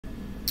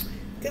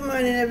Good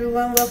morning,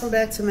 everyone. Welcome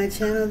back to my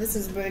channel. This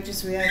is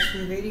Burgess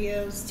Reaction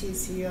Videos,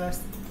 TCR. What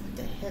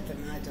the heck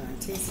am I doing?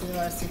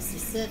 TCR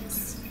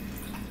 66.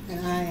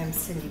 And I am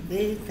Cindy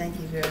B. Thank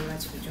you very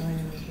much for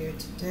joining me here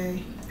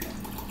today.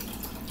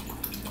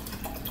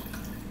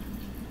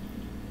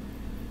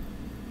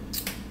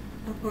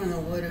 I'm pouring the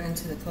water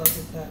into the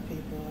coffee pot,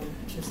 people. I'm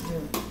just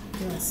doing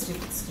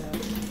stupid stuff.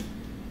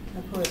 I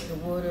put the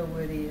water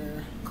where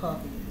the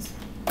coffee is.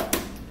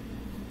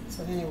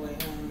 So anyway,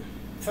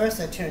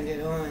 first I turned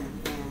it on,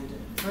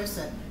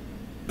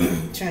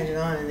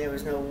 and there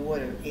was no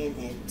water in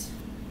it.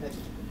 I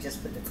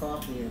just put the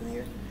coffee in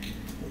there.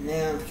 And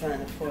now I'm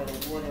trying to pour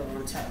the water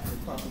on top of the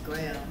coffee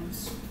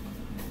grounds.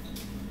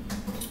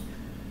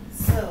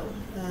 So,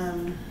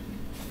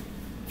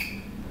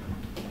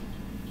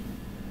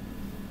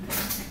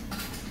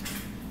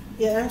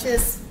 yeah, I'm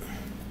just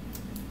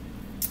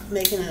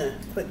making a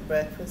quick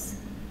breakfast.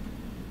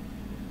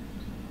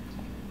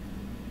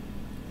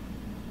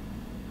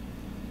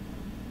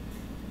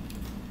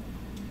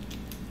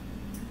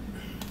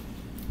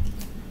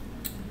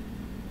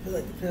 I feel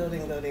like the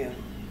building go down.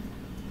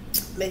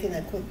 Making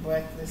a quick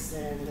breakfast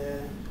and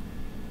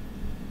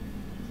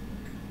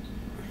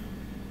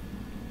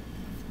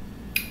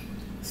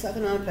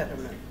sucking on a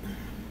peppermint.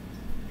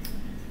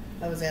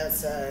 I was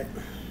outside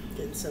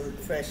getting some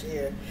fresh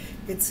air.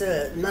 It's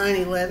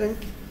 9/11.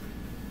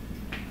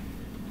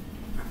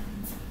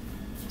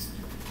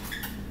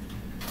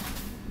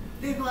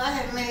 People, I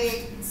have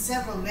made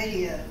several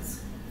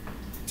videos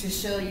to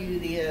show you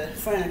the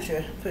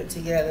furniture put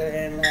together,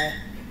 and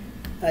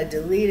I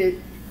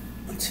deleted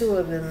 2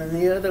 of them, and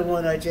the other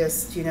one I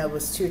just,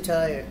 was too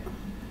tired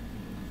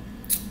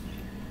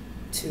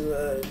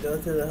to go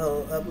through the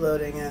whole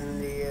uploading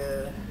and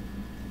the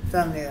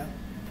thumbnail.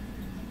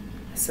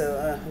 So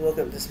I woke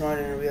up this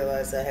morning and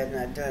realized I had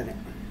not done it.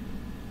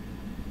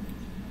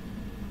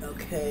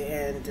 Okay,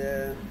 and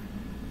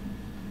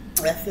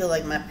I feel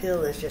like my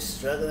pill is just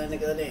struggling to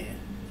go down.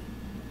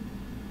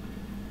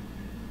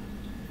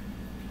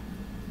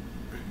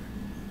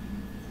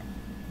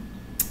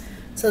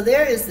 So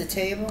there is the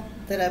table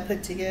that I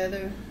put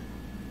together.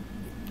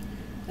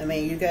 I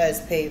mean, you guys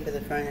paid for the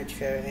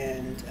furniture,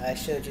 and I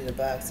showed you the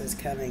boxes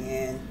coming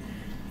in,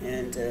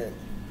 and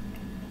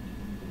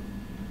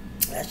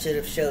I should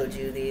have showed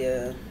you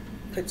the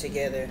put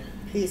together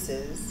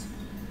pieces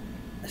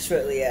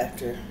shortly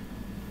after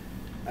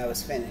I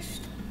was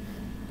finished.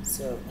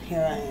 So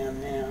here I am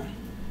now.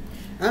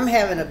 I'm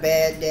having a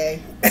bad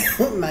day.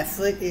 My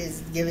foot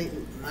is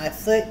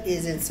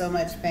in so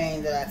much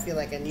pain that I feel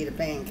like I need a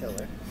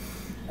painkiller.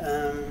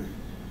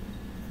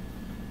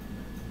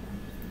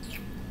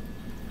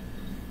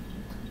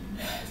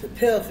 The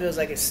pill feels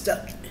like it's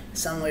stuck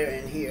somewhere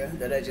in here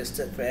that I just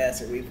took for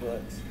acid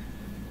reflux.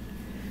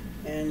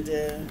 And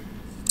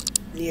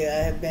yeah,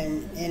 I have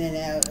been in and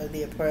out of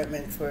the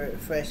apartment for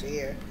fresh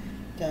air.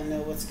 Don't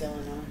know what's going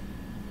on.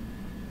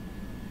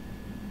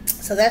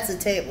 So that's the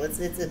table. It's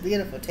a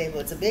beautiful table.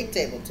 It's a big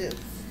table too.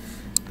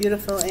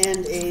 Beautiful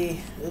and a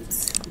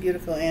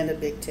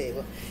big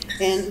table.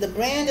 And the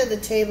brand of the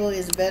table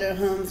is Better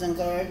Homes and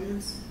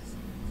Gardens.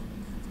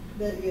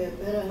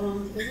 Better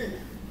Homes, is it?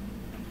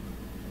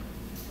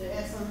 Did I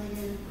add something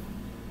in?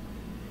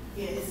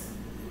 Yeah, it's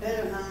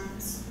Better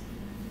Homes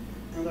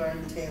and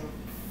Garden table.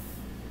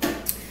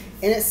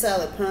 And it's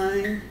solid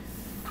pine.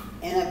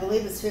 And I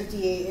believe it's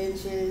 58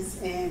 inches.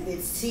 And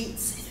it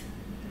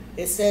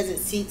says it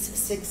seats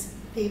 6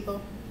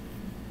 people.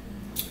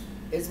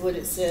 Is what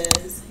it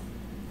says.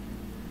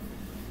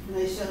 When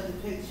they showed the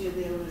picture,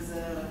 there was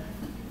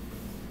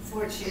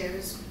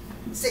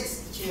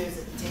 6 chairs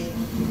at the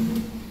table.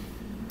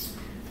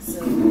 So,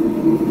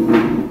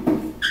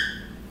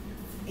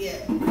 yeah,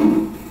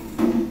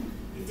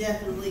 you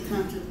definitely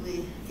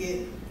comfortably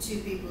get 2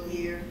 people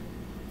here.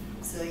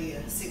 So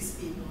yeah, 6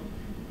 people,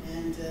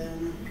 and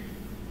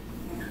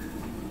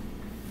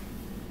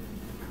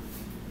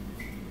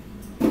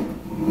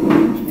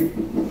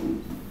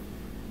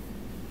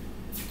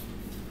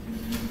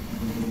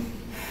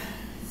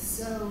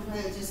so I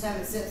just have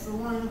it set for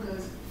 1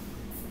 because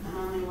I'm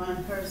only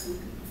 1 person.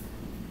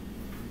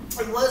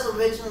 It was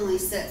originally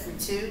set for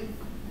 2.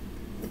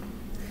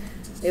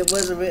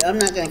 I'm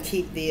not going to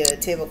keep the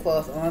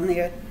tablecloth on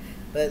there,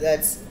 but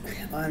that's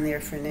on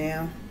there for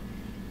now.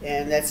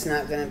 And that's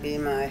not going to be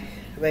my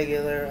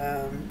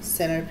regular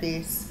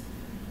centerpiece.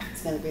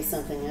 It's going to be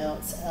something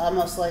else. I'll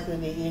most likely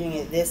be eating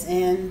at this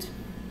end.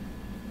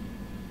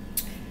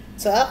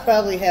 So I'll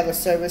probably have a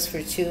service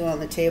for 2 on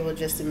the table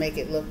just to make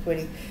it look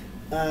pretty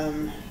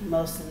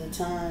most of the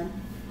time.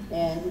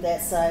 And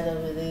that side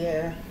over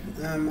there,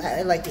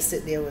 I like to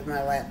sit there with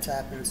my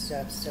laptop and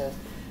stuff. So,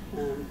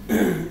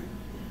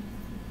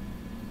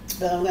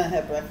 but I'm going to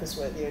have breakfast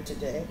right there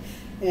today.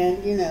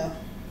 And,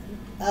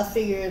 I'll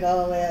figure it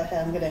all out how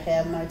I'm going to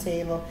have my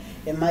table.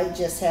 It might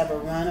just have a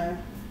runner.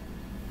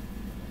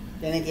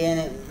 Then again,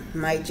 it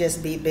might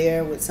just be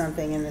bare with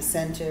something in the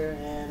center,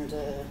 and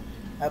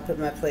I'll put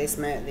my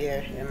placemat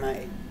there and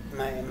my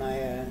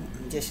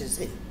dishes.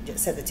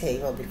 Just set the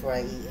table before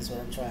I eat is what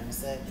I'm trying to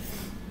say.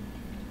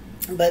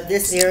 But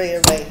this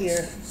area right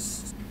here,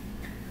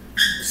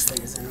 this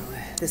thing is in the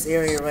way. This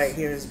area right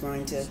here is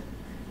going to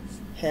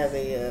have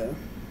a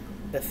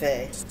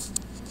buffet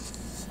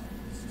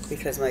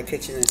because my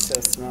kitchen is so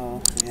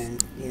small,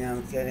 and you know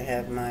I'm gonna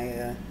have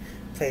my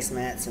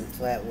placemats and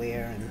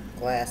flatware and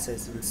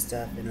glasses and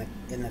stuff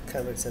in the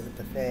cupboards of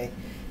the buffet,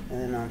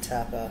 and then on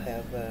top I'll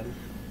have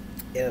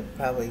it'll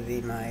probably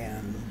be my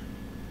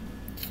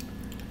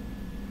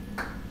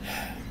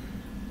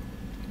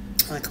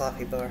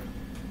coffee bar.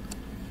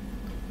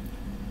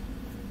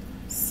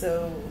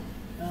 So,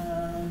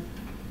 oh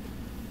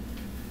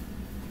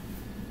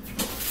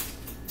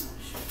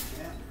shit,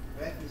 yeah,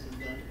 breakfast is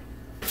done.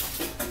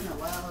 I don't know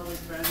why I always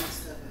burn this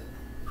stuff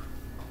up.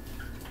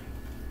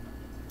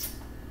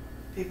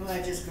 People,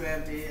 I just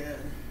grabbed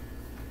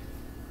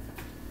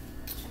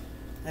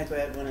I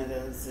grabbed one of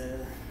those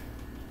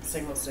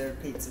single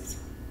serve pizzas.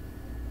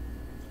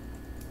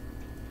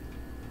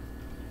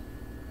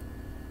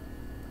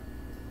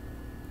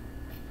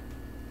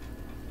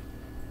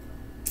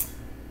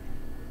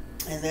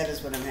 And that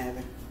is what I'm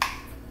having.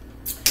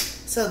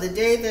 So the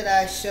day that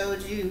I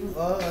showed you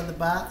all of the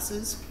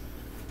boxes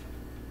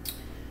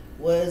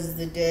was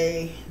the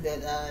day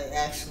that I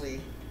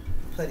actually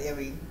put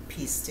every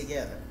piece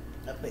together.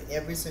 I put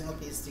every single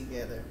piece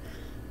together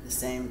the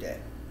same day.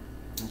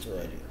 That's what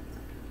I do.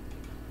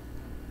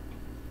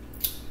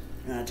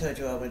 And I told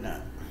you I would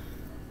not.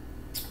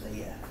 But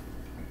yeah.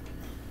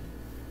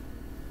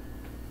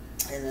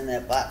 And then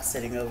that box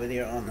sitting over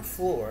there on the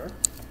floor.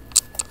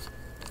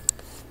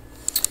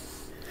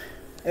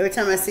 Every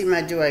time I see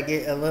my door, I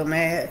get a little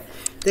mad.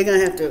 They're going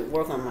to have to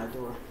work on my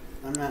door.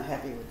 I'm not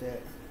happy with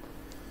that.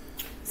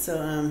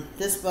 So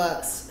this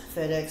box,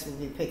 FedEx will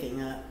be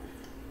picking up.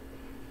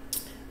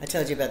 I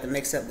told you about the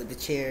mix-up with the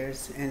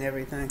chairs and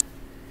everything.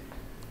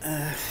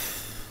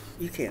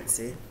 You can't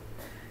see.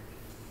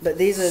 But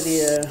these are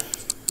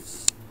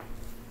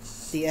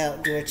the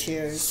outdoor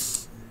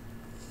chairs.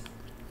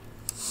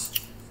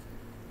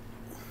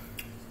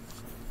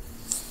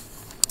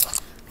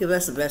 Yeah,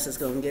 that's the best it's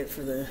going to get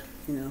for the,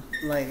 you know,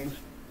 lighting.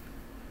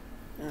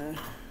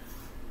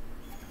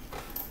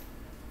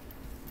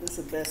 That's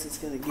the best it's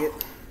going to get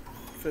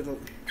for the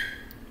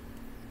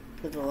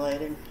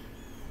lighting.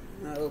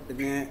 I'll open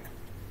that.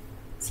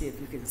 See if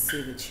you can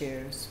see the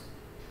chairs.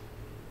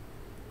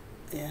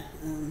 Yeah.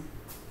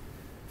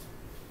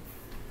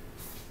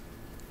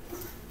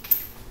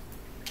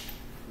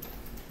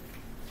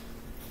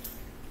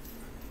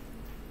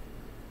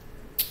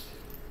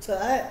 So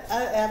I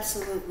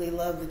absolutely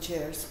love the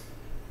chairs.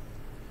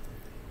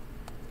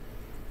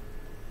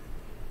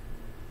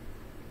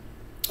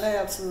 I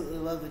absolutely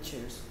love the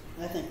chairs.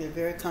 I think they're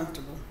very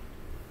comfortable.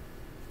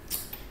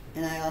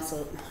 And I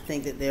also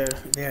think that they're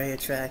very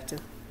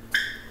attractive.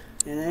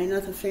 And there ain't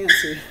nothing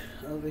fancy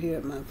over here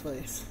at my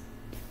place.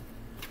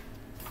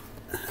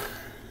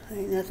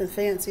 Ain't nothing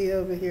fancy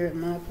over here at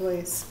my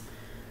place.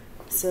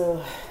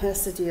 So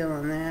that's the deal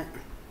on that.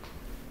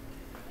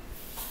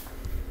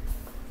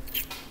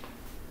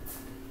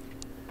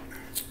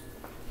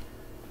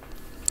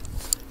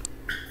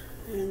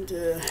 And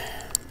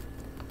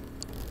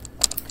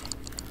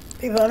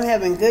people, I'm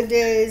having good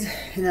days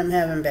and I'm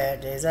having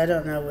bad days. I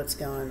don't know what's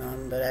going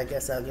on, but I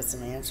guess I'll get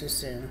some answers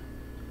soon.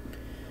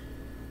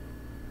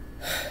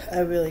 I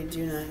really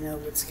do not know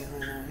what's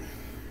going on.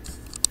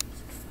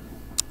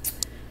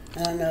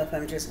 I don't know if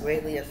I'm just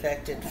greatly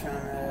affected from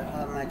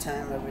all my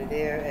time over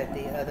there at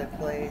the other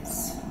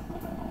place,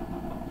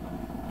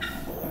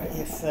 or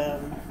if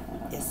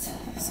it's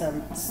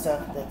some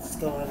stuff that's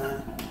going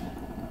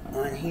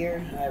on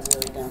here. I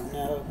really don't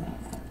know.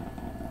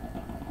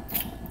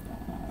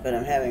 But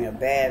I'm having a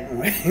bad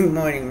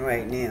morning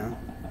right now.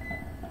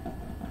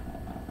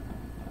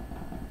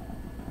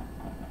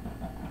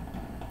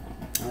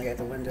 I got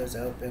the windows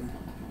open.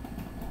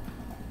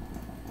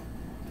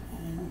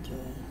 And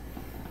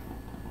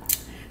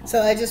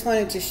so I just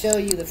wanted to show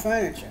you the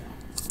furniture.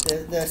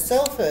 The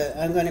sofa,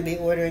 I'm going to be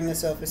ordering the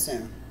sofa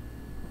soon.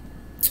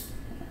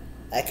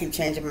 I keep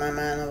changing my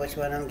mind on which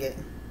one I'm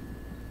getting.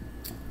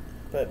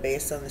 But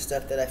based on the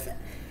stuff that I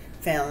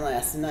found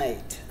last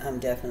night, I'm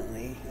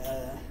definitely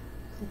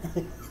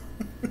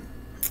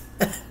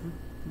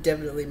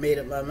definitely made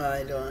up my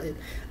mind on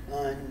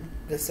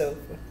the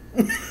sofa.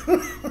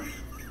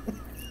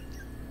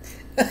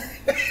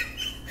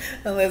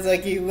 Unless I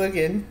keep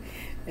looking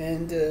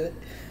and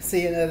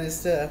seeing other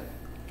stuff.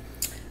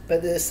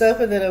 But the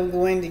sofa that I'm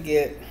going to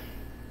get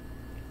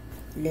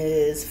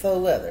is faux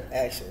leather,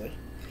 actually.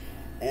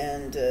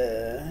 And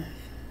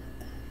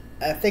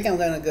I think I'm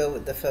going to go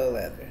with the faux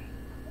leather.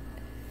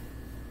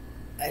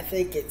 I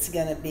think it's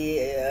going to be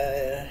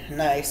a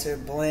nicer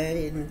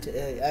blend.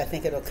 I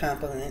think it'll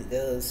complement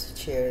those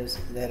chairs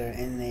that are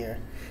in there.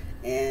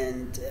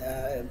 And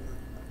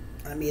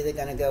I'm either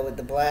going to go with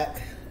the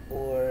black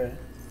or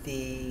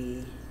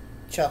the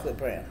chocolate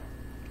brown.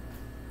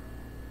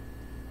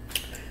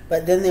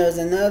 But then there's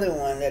another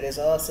one that is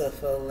also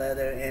faux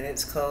leather, and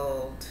it's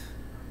called,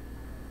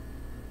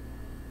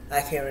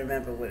 I can't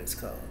remember what it's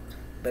called,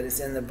 but it's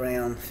in the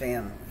brown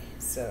family.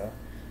 So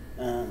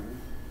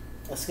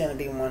It's going to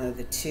be one of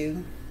the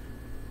two.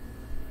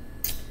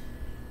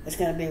 It's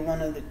going to be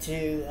one of the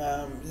two.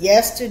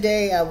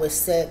 Yesterday I was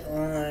set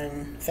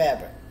on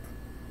fabric,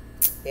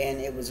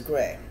 and it was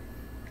gray.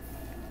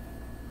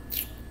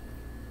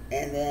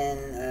 And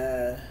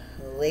then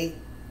late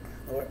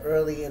or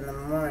early in the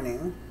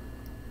morning,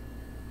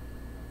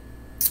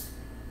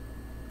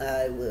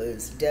 I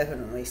was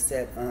definitely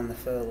set on the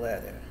faux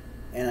leather.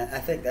 And I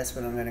think that's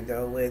what I'm going to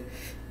go with.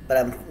 But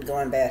I'm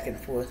going back and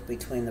forth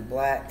between the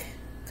black,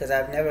 because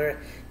I've never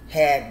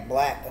had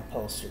black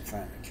upholstered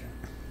furniture.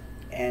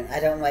 And I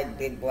don't like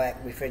big black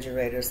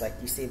refrigerators like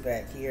you see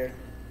back here,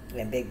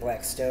 and big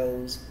black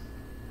stoves.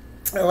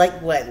 I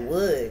like black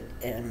wood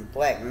and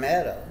black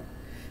metal,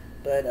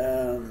 but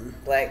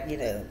black,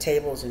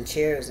 tables and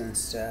chairs and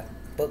stuff,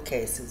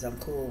 bookcases, I'm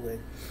cool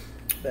with.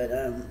 But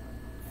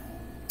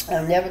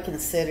I've never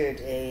considered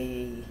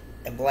a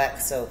black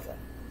sofa.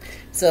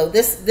 So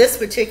this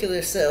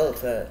particular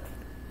sofa,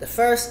 the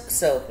first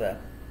sofa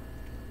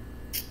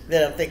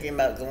that I'm thinking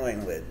about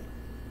going with,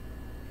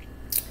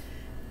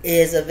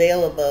 is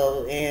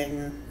available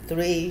in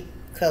 3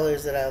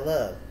 colors that I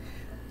love.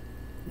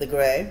 The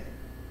gray,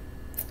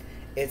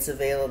 it's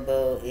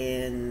available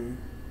in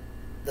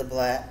the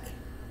black,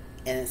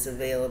 and it's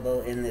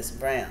available in this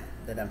brown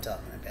that I'm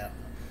talking about.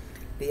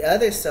 The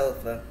other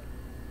sofa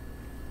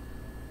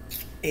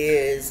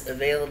is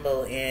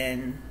available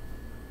in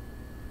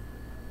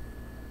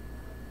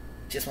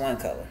just one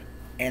color,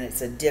 and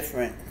it's a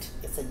different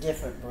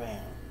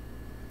brand.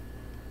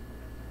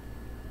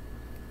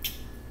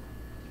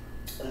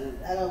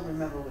 I don't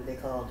remember what they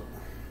called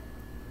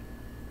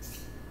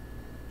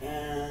it.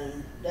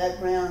 And that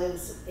brown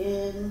is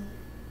in.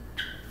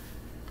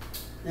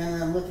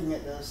 Now I'm looking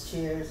at those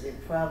chairs,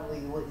 it probably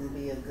wouldn't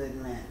be a good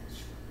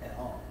match at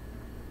all.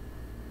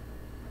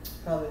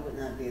 Probably would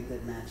not be a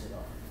good match at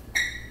all.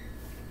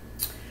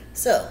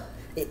 So,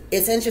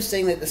 it's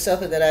interesting that the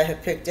sofa that I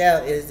have picked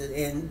out is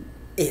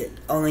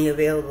only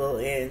available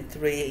in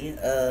 3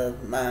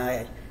 of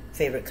my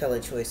favorite color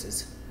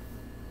choices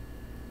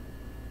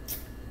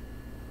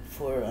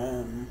for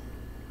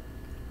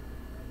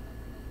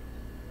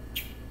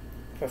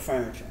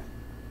furniture.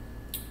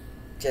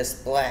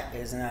 Just black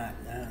is not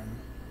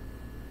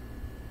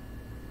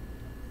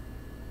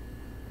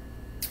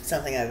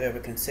something I've ever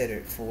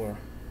considered for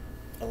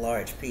a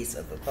large piece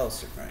of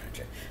upholstered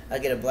furniture. I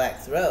get a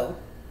black throw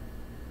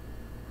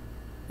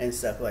and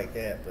stuff like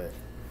that, but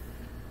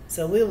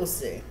so we will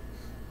see.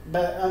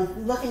 But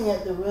I'm looking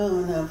at the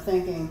room and I'm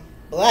thinking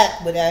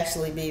black would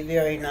actually be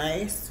very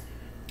nice.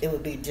 It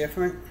would be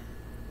different.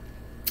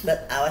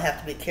 But I would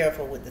have to be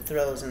careful with the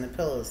throws and the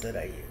pillows that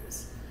I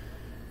use.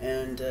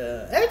 And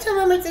every time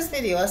I make this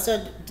video, I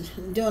start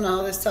doing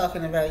all this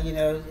talking about,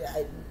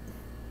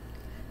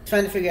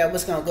 trying to figure out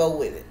what's going to go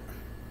with it.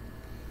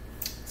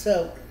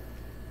 So,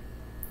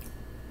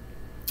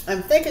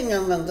 I'm thinking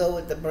I'm going to go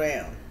with the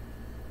brown.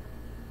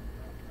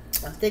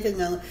 I'm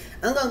thinking I'm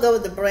going to go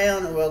with the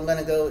brown, or I'm going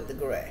to go with the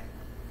gray.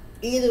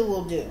 Either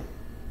will do.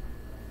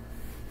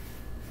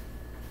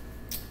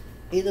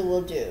 Either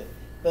will do.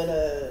 But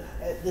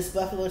this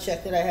buffalo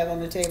check that I have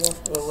on the table,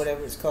 or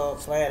whatever it's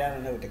called, flat, I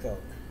don't know what to call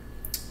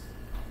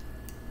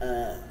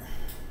it.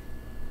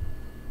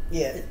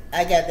 Yeah,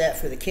 I got that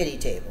for the kiddie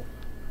table.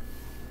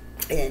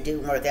 And it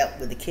didn't work out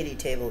with the kiddie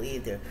table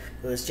either.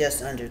 It was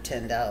just under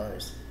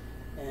 $10.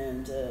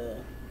 And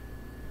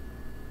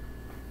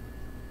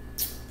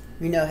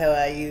you know how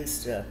I use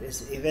stuff.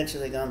 It's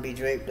eventually going to be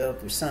draped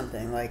up or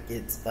something, like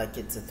it's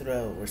a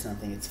throw or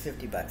something. It's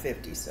 50 by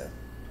 50, so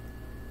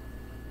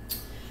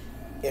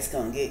it's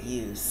going to get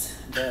used.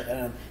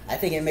 But I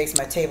think it makes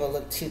my table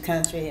look too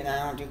country, and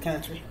I don't do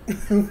country.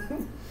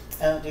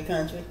 I don't do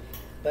country.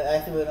 But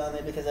I threw it on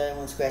there because I didn't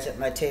want to scratch up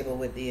my table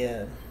with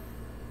the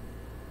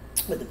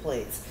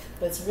plates.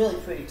 But it's a really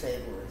pretty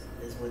table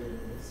is what it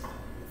is.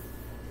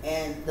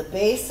 And the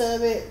base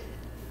of it,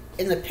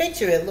 in the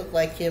picture it looked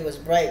like it was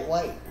bright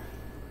white.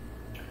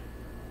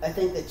 I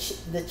think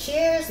the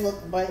chairs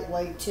look bright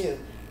white too.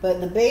 But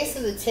the base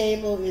of the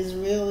table is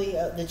really,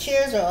 the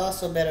chairs are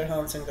also Better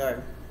Homes and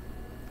Garden.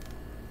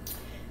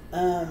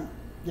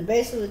 The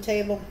base of the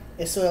table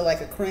is sort of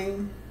like a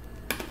cream.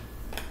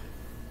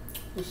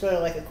 It's sort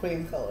of like a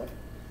cream color.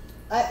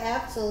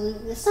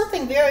 There's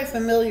something very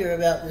familiar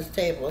about this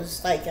table.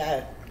 It's like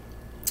I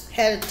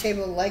had a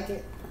table like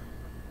it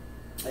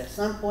at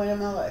some point in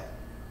my life.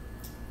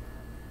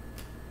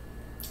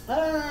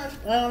 I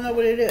don't know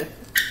what it is.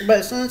 But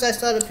as soon as I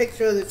saw the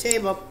picture of the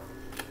table,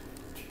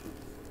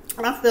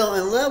 I fell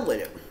in love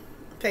with it.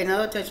 Pay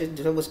no attention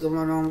to what's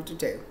going on with the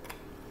table.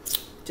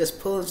 Just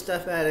pulling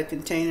stuff out of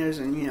containers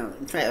and,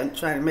 trying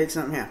to make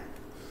something happen.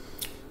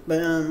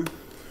 But,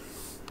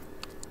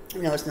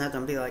 it's not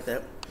going to be like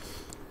that.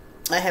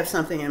 I have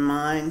something in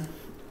mind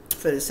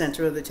for the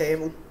center of the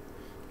table.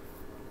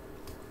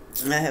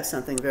 And I have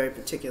something very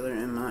particular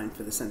in mind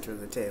for the center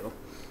of the table.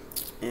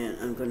 And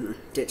I'm going to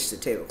ditch the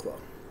tablecloth.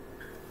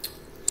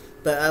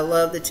 But I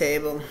love the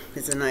table.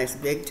 It's a nice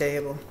big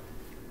table.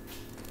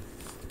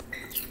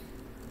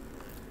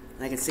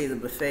 I can see the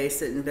buffet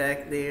sitting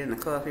back there and the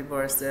coffee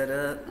bar set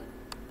up.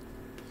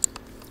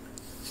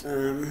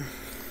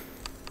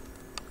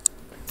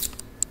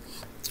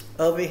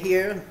 Over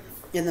here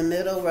in the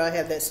middle where I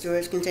have that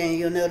storage container,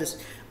 you'll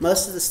notice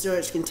most of the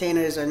storage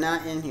containers are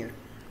not in here.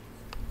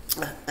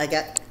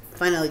 I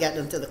finally got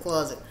them to the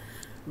closet,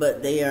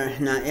 but they are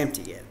not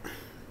empty yet.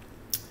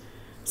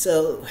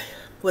 So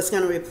what's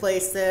going to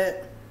replace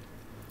that?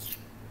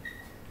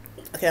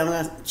 Okay, I'm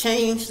going to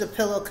change the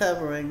pillow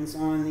coverings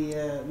on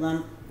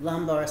the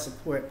lumbar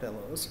support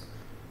pillows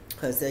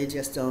because they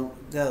just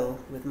don't go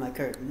with my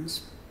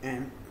curtains,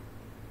 and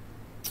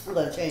I'm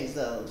going to change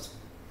those.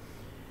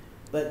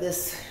 But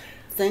this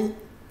thing,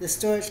 the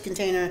storage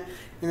container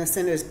in the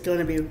center is going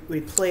to be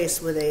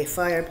replaced with a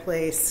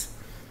fireplace.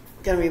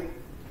 Going to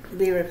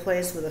be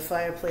replaced with a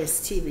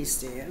fireplace TV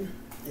stand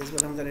is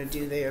what I'm going to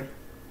do there.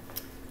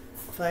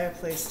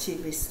 Fireplace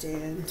TV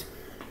stand.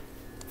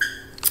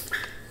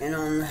 And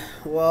on the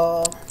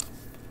wall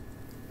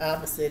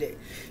opposite it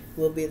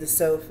will be the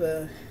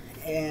sofa,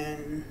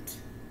 and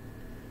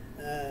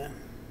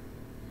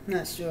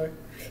not sure.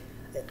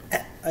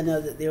 I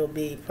know that there will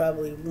be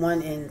probably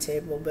one end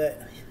table,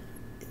 but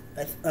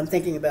I'm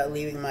thinking about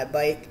leaving my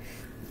bike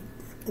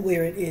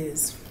where it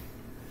is.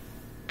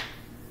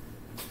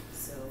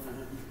 So,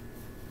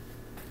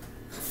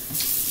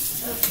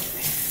 okay.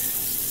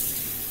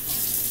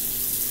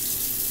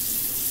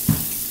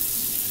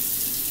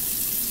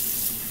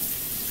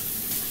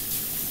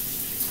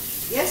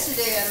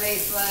 Yesterday I made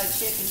fried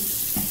chicken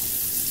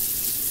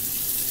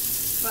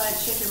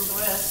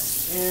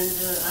breast, and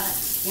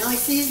the only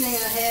seasoning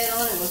I had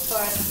on it was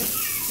parsley.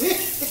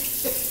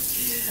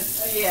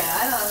 Yeah, I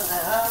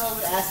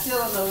still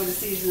don't know what the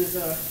seasonings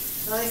are.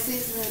 The only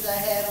seasonings I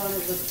had on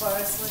it was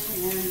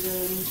parsley, and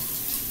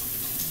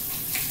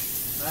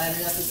fried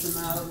it up with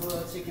some olive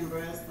oil, chicken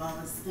breast,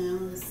 boneless,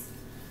 skinless.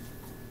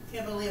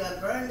 Can't believe I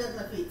burned up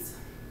my pizza.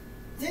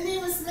 Didn't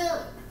even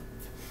smell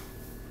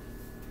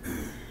it.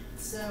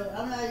 So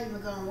I'm not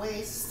even going to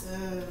waste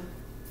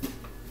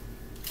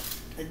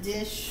a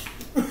dish.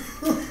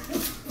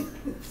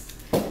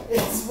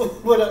 It's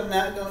what I'm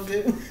not going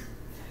to do.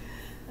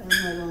 I'm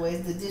not going to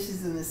waste the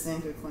dishes in the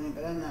sink are clean,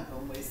 but I'm not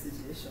going to waste the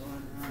dish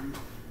on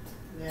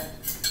that.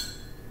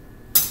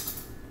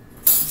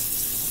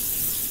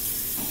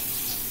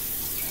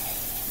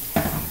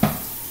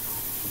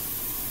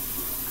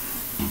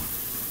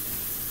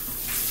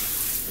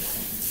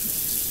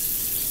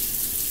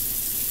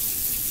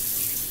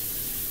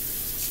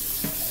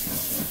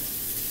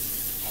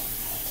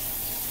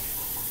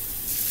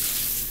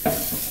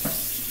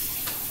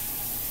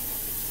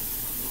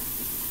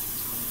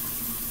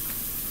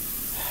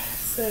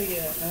 So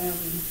yeah,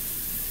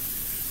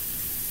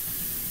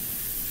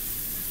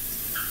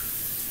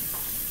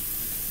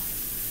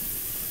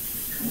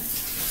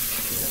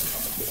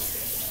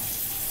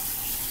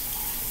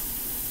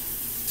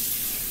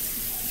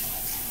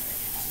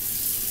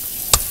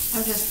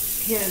 I'm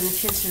just here in the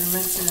kitchen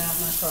rinsing out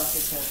my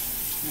coffee cup.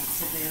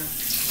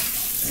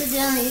 Sit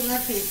down and eat my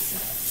pizza.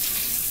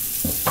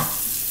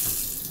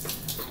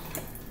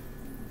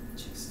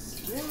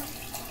 Jesus, really?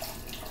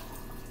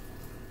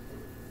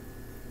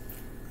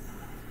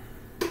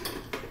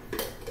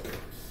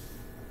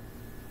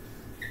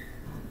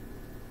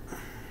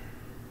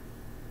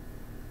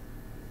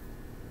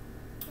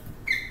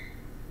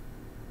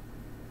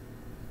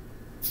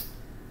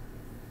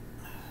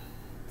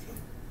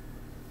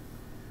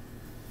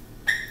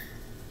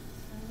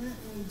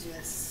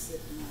 Just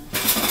sit now.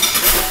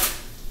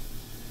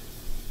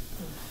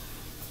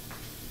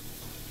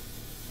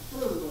 A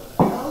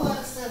whole lot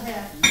of stuff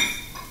happens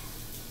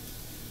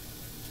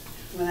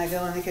when I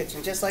go in the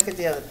kitchen, just like at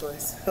the other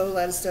place. A whole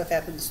lot of stuff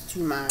happens to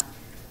my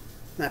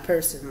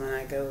person when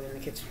I go in the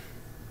kitchen.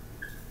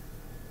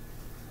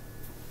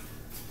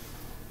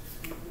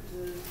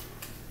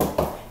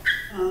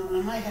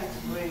 I might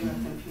have to bring my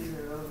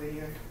computer over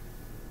here.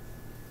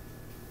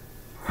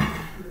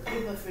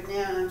 But for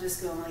now, I'm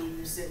just going to leave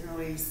you sitting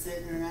where you're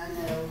sitting, and I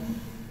know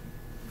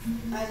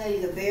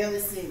you can barely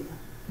see me.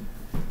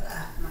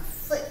 My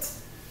foot.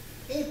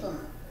 Keep on my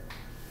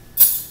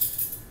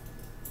foot.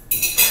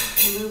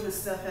 Moving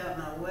stuff out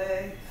my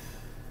way.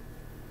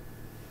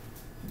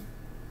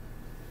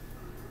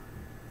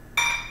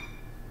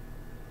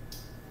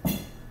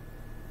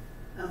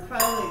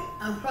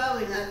 I'm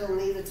probably not going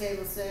to leave the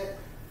table set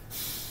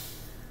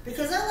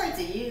because I like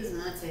to use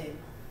my table.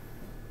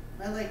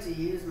 I like to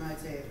use my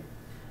table.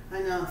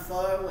 I know I'm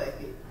far away,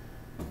 people.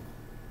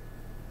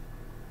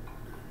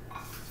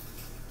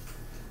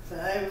 But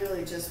I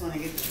really just want to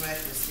get the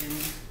breakfast in.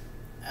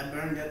 I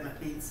burned up my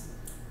pizza.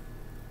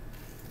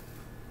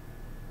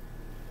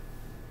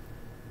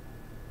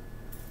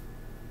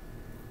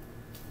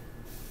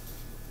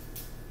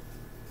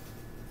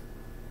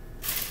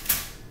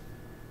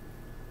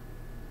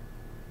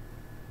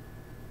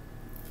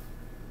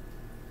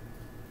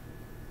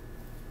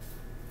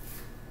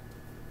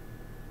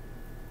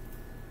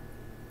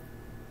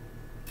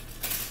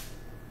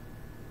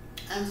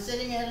 I'm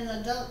sitting at an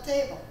adult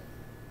table.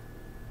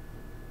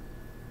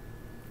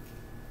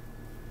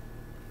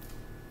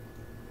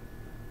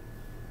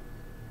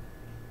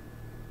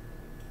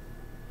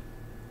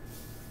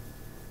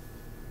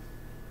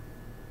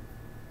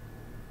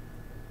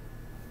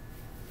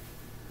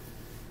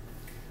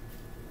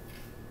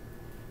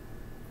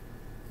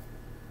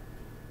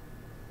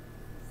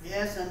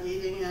 Yes, I'm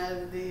eating out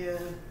of the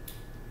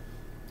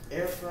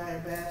air fryer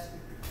basket.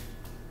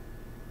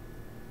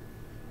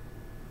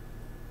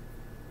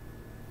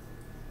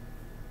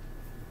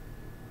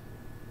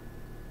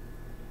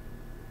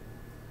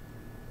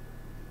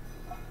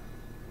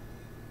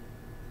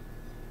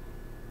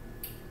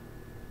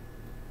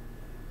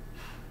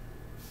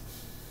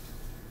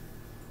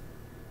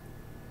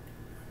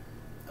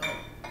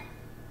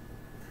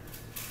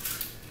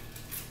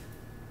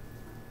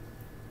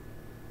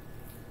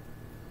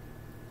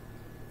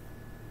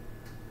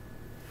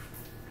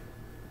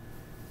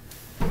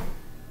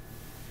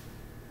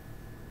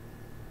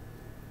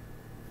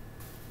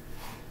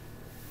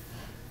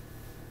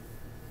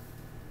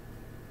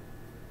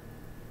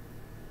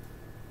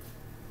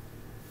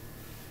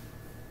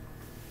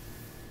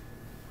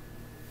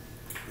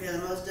 Yeah,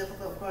 the most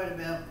difficult part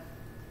about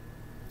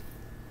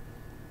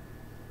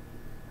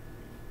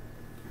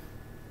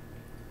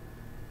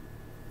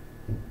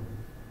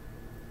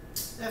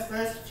that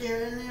first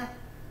chair in there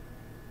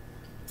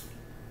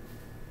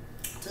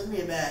took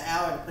me about an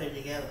hour to put it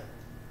together.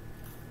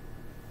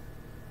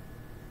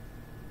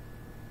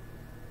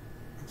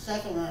 The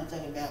second one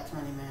took about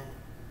 20 minutes.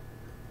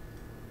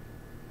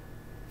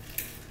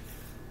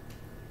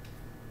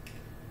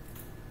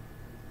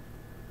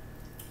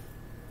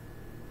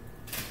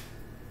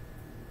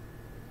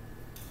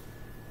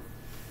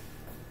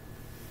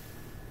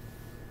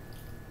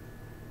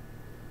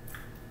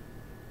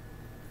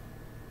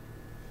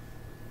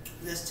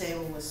 This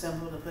table was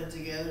simple to put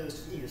together.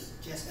 It was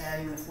just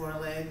adding the 4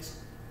 legs,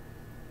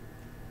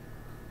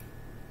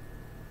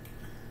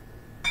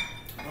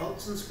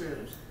 bolts and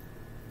screws.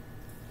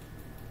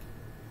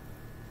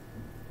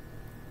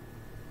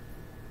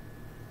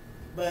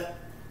 But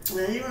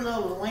even though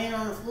it was laying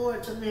on the floor,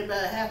 it took me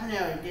about a half an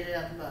hour to get it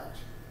out the box.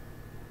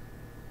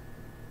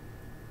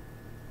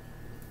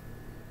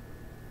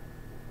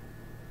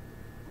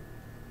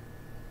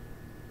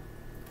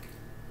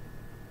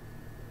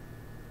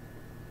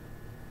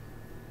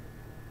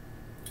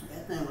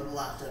 That thing was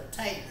locked up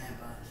tight in that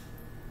box.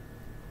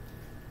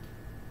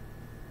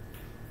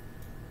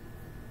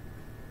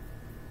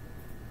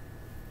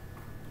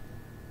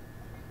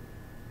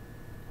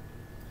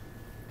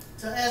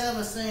 So as I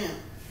was saying,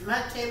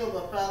 my table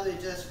will probably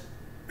just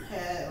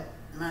have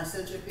my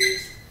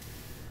centerpiece.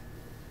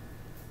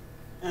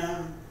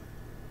 Because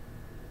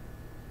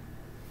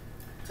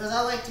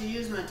I like to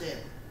use my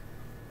table.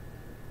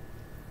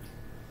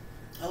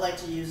 I like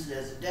to use it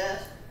as a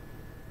desk.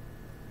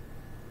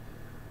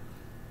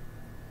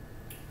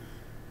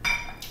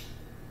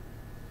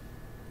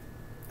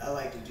 I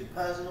like to do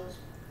puzzles.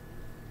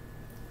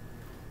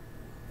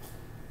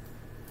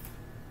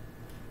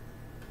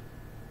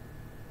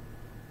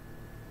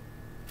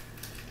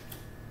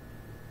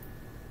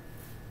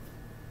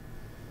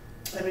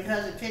 And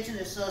because the kitchen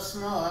is so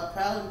small, I'll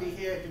probably be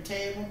here at the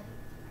table.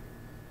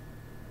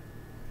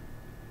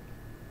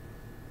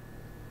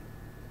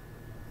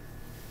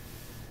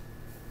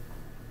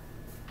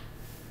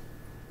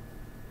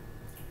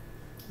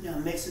 You know,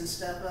 mixing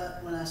stuff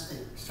up when I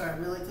start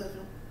really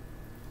cooking.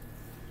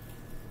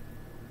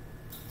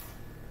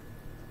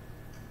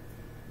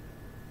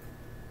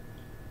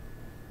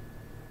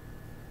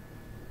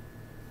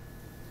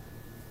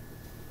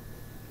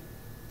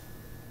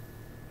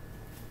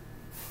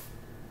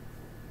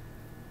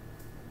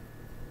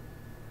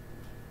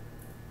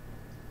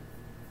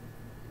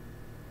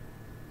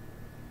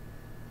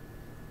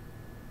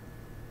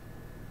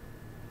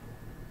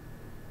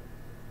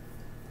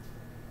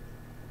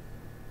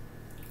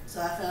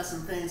 So I found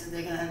some things that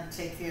they're going to have to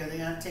take care of. They're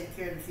going to have to take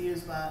care of the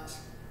fuse box.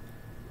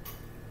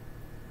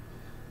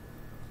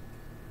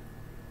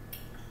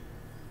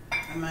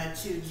 And my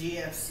 2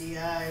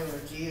 GFCI or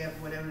GF,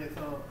 whatever they're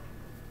called,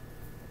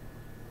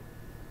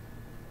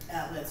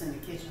 outlets in the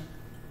kitchen.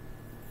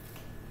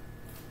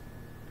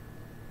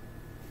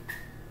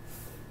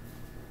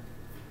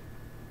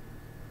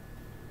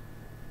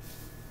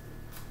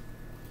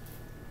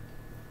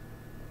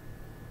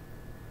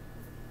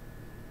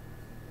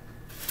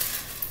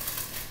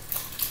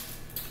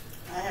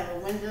 I have a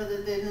window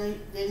that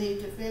they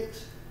need to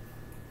fix.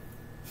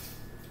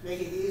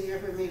 Make it easier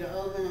for me to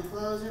open and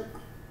close it.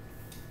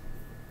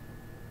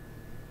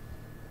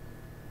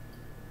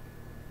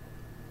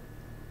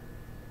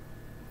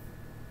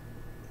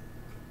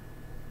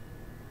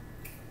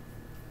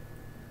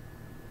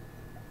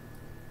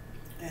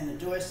 And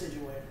the door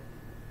situated.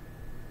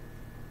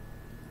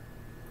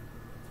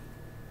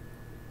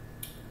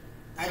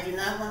 I do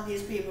not want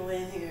these people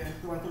in here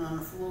working on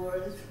the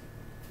floors.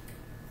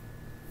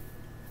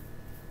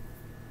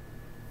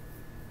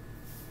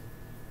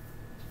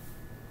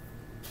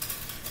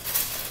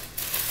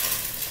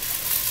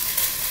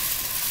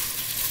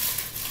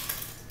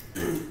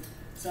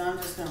 So I'm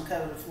just going to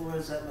cover the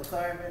floors up with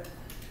carpet.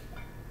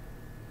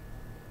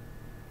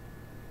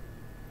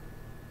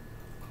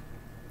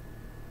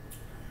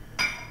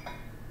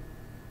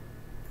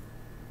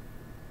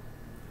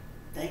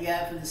 Thank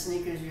God for the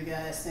sneakers you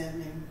guys sent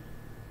me.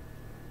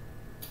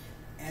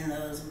 And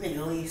those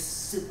big,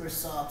 super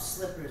soft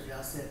slippers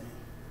y'all sent me.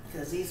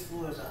 because these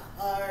floors are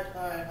hard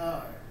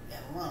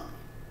and lumpy.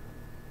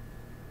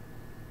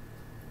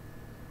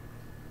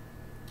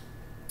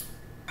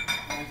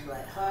 It's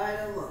like hard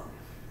and lumpy.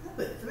 I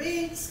put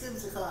 3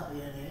 scoops of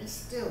coffee in here. It's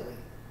still weak.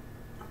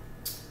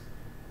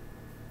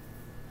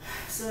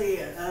 So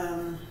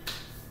yeah,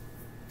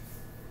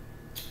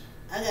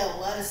 I got a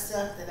lot of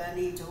stuff that I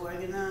need to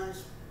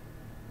organize.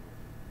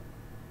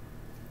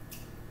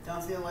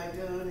 Don't feel like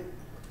doing it.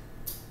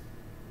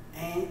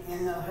 Ain't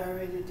in no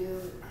hurry to do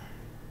it.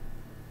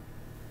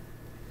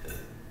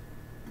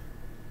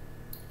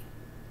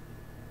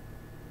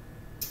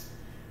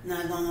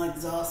 Not gonna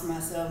exhaust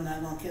myself,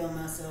 not gonna kill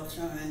myself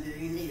trying to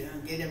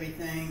get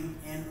everything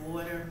in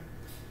order,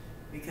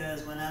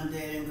 because when I'm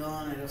dead and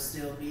gone, it'll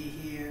still be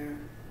here,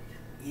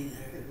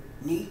 either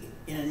neat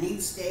in a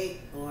neat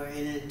state or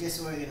in a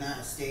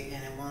disorganized state,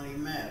 and it won't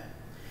even matter.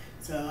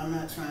 So I'm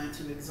not trying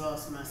to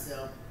exhaust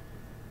myself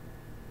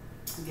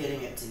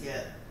getting it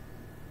together.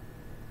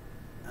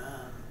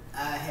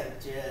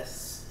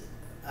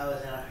 I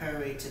was in a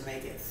hurry to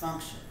make it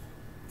function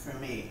for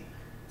me,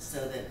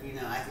 so that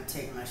I could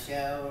take my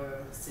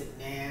shower, sit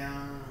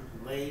down,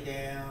 lay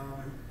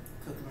down,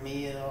 cook a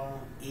meal,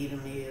 eat a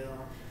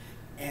meal,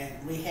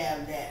 and we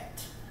have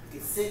that. I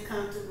can sit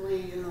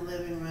comfortably in the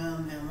living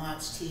room and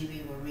watch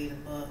TV or read a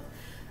book.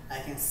 I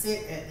can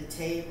sit at the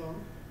table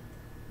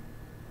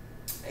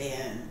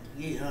and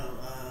do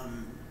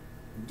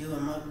a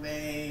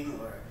mukbang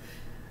or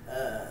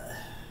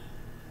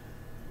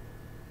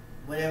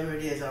whatever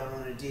it is I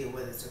want to do,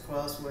 whether it's a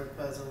crossword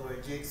puzzle or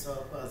a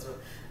jigsaw puzzle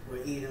or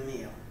eat a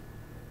meal.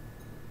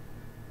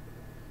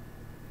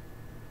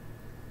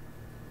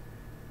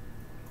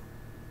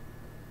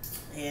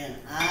 And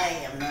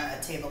I am not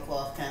a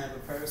tablecloth kind of a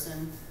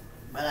person,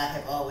 but I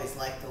have always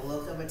liked the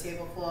look of a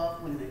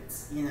tablecloth when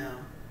it's,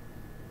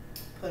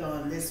 put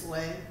on this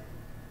way.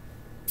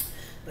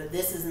 But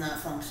this is not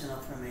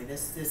functional for me.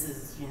 This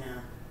is,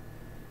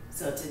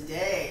 So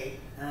today,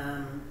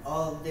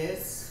 all of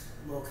this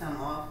will come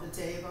off the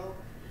table,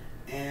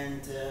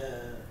 and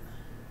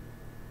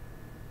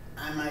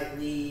I might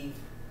leave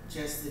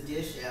just the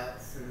dish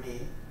out for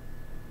me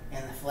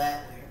and the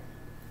flatware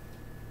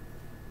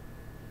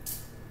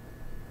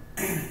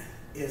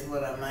is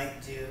what I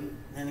might do.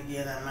 Then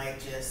again, I might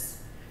just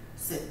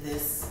sit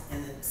this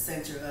in the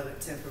center of it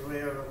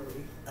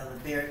temporarily of a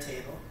bare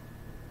table.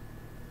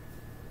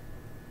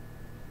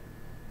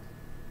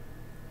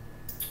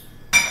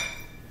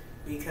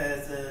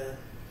 Because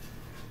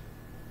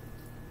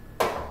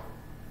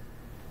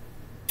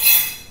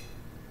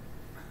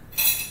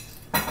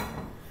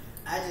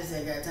I just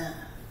ain't got time.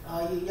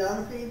 All you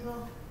young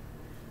people,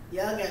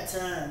 y'all got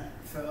time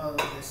for all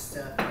of this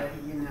stuff, but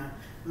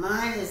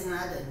mine is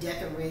not a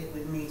decorate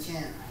with me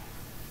channel.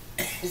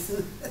 It's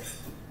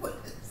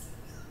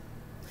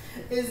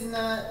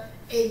not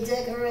a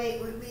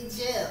decorate with me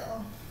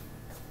channel.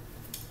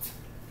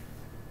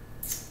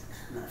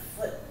 My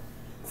foot.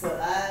 So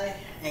I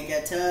ain't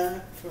got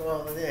time for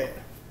all of that.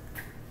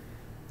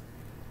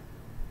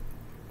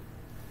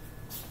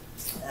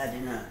 I do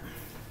not.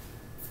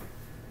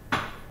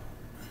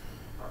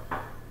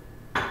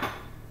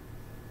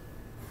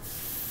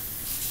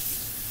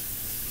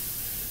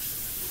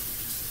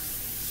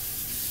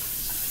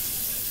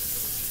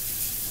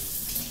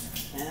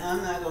 And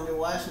I'm not going to be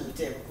washing the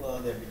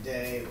tablecloth every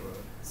day or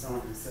so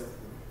on and so forth.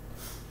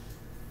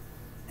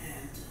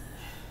 And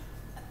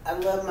I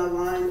love my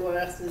wine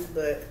glasses,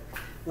 but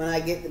when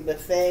I get the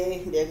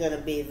buffet, they're going to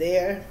be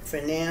there.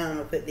 For now, I'm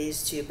going to put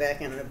these 2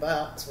 back in the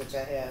box, which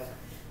I have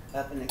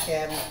up in the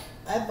cabinet.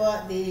 I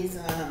bought these,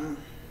 I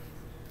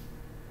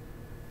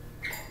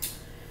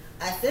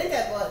think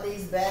I bought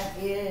these back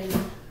in,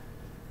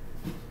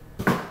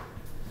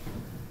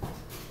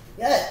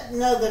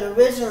 that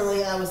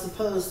originally I was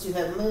supposed to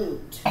have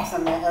moved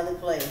from that other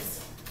place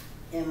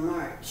in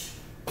March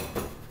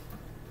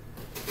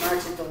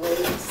at the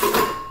latest.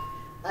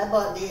 I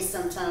bought these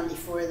sometime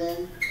before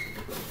then.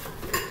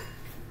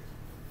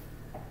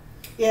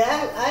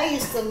 Yeah, I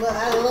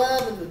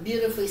love a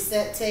beautifully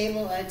set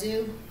table. I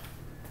do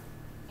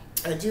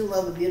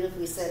love a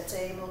beautifully set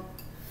table,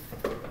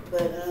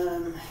 but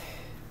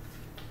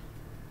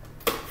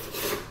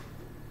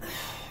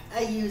I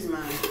use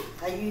my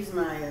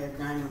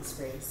dining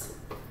space.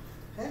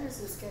 How does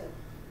this go?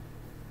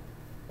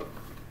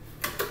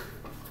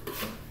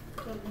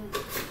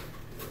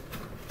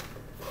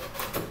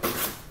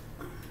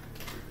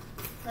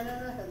 I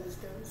don't know how this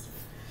goes.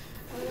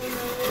 I don't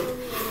know.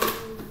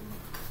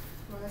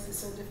 Why is it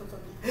so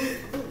difficult?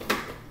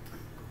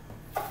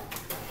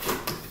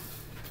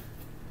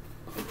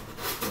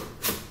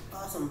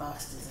 Awesome box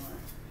design.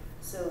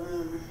 So,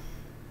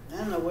 I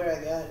don't know where I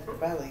got it.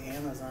 Probably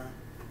Amazon.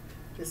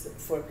 Just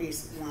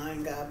 4-piece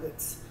wine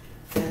goblets.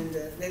 And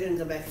they're going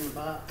to go back in the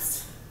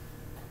box.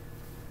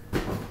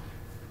 And,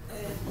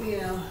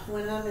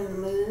 when I'm in the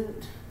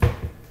mood,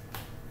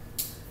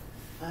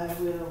 I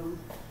will...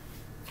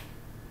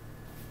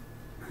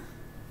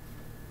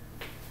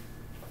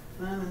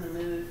 When I'm in the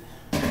mood,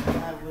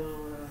 I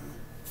will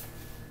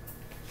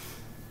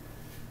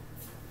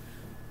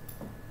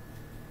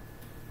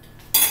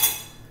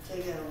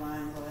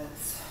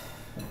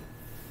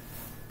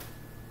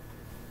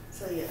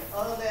So yeah,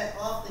 all that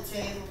off the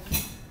table.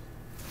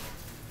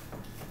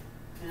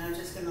 And I'm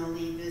just gonna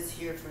leave this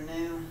here for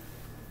now.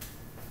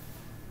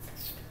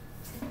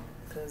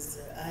 Because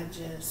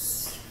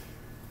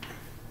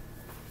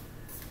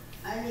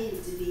I need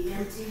it to be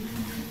empty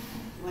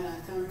when I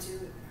come to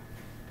it.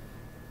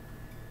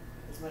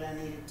 That's what I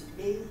need it to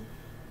be.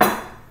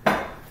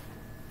 I'm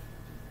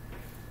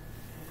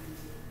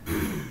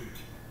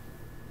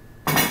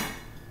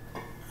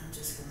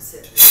just gonna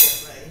set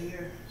this up right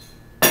here.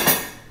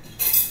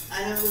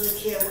 I don't really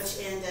care which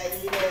end I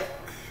eat at.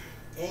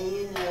 And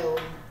you know,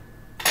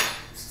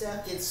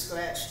 stuff gets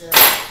scratched up.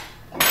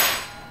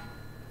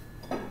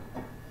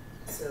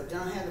 So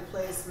don't have the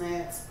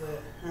placemats,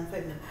 but I'm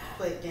putting the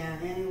plate down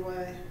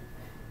anyway.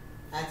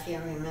 I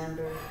can't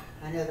remember.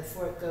 I know the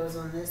fork goes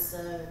on this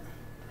side.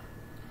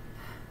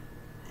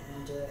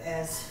 And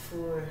as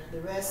for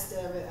the rest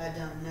of it, I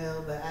don't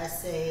know, but I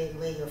say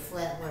lay your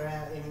flatware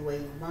out any way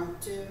you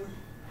want to.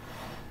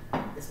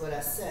 Is what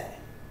I say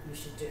you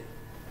should do.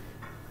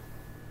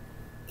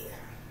 Yeah.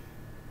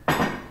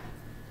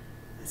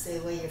 I say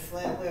lay your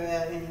flatware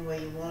out any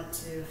way you want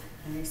to,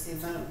 and you see,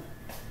 boom.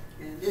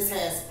 And this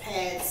has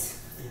pads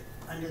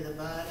under the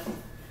bottom.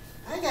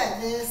 I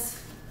got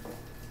this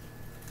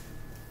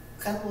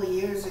a couple of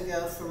years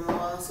ago from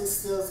Ross.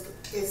 This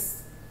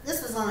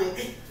was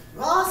only,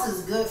 Ross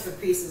is good for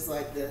pieces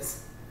like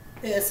this.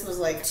 This was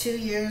like 2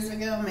 years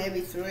ago,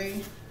 maybe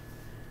 3,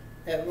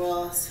 at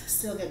Ross.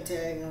 Still got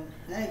tag on.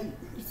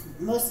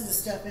 Most of the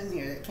stuff in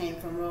here that came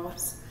from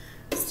Ross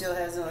still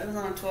has on. It was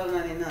on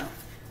 $12.99.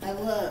 I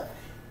love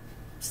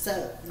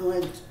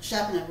going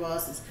shopping at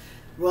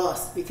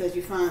Ross because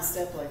you find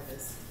stuff like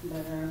this.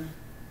 But I'm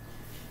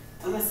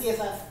gonna see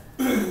if I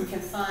can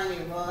find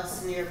a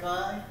Ross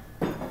nearby,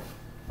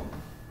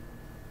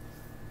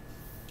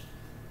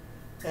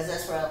 because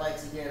that's where I like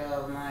to get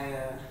all my.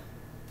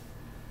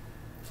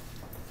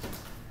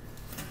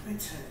 Let me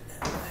turn it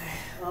that way.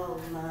 All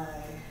of my.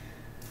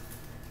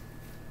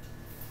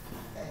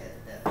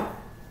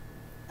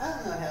 I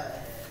don't know how I had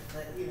it,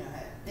 but you know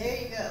how. There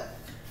you go.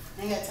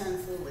 I ain't got time to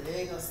fool with it. It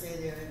ain't gonna stay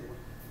there anyway.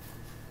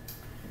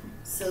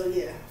 So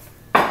yeah.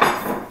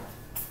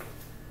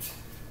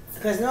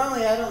 Because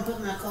normally I don't put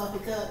my coffee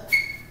cup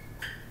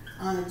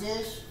on a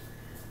dish,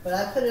 but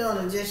I put it on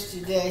a dish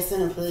today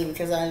simply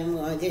because I didn't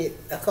want to get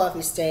a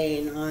coffee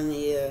stain on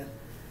the,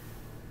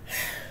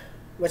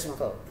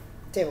 whatchamacallit,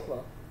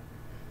 tablecloth.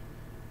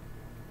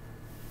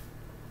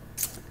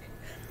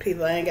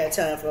 People, I ain't got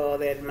time for all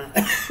that in my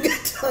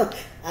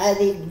I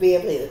need to be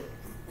able to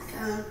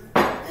come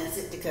and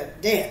sit the cup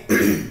down.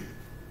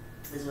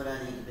 Is what I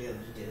need to be able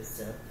to do.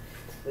 So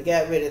we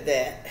got rid of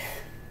that.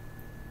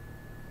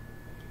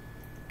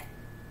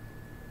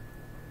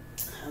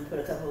 I'm gonna put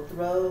a couple of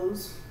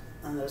throws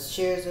on those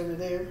chairs over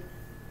there.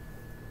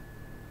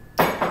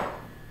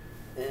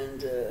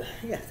 And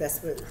yeah, that's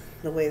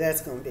the way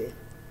that's gonna be.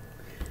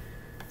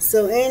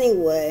 So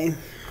anyway,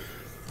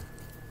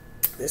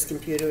 this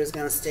computer is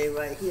gonna stay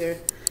right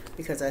here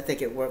because I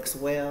think it works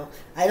well.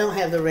 I don't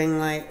have the ring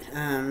light.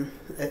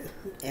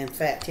 In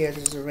fact,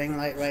 there's a ring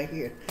light right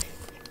here.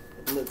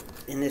 Look,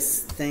 in this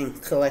thing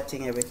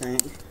collecting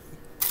everything.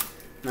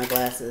 My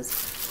glasses.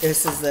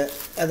 This is the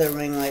other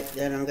ring light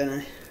that I'm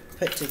gonna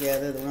put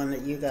together, the one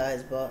that you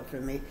guys bought for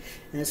me,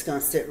 and it's gonna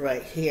sit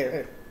right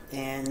here.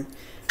 And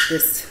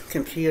this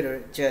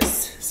computer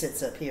just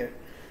sits up here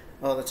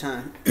all the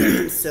time.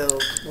 So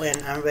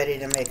when I'm ready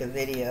to make a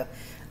video,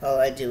 all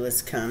I do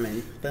is come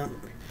and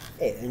boom,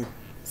 and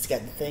it's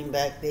got the thing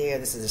back there.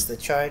 This is just the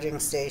charging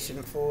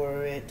station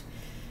for it,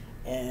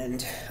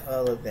 and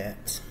all of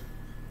that.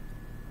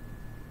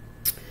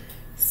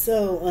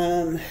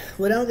 So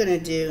what I'm gonna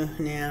do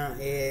now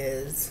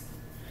is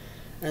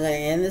I'm going to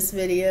end this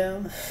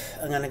video.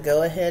 I'm going to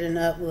go ahead and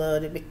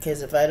upload it,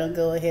 because if I don't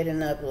go ahead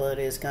and upload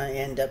it, it's going to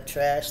end up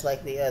trash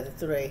like the other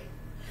 3.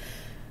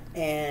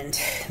 And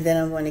then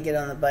I'm going to get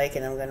on the bike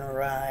and I'm going to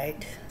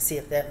ride, see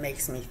if that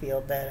makes me feel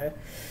better.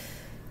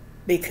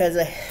 Because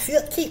I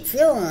keep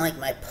feeling like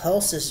my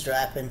pulse is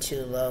dropping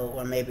too low,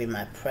 or maybe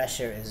my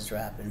pressure is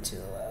dropping too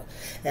low.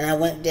 And I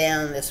went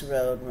down this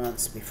road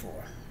once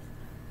before,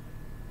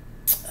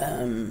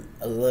 a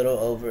little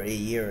over a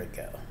year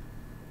ago.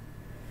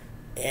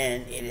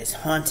 And it is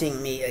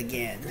haunting me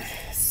again.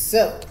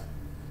 So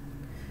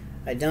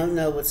I don't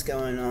know what's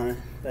going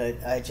on,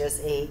 but I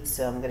just ate,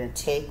 so I'm going to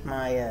take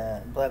my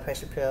blood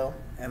pressure pill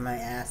and my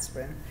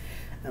aspirin.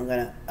 I'm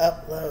going to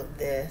upload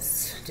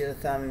this, do the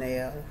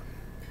thumbnail,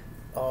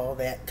 all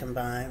that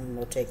combined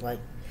will take like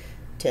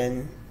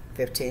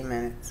 10-15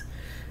 minutes,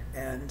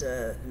 and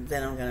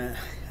then I'm going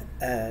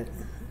to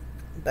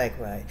bike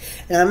ride.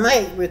 And I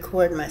might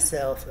record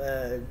myself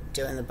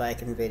doing the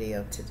biking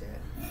video today.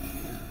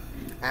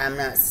 I'm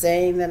not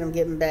saying that I'm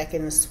getting back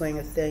in the swing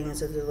of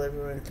things of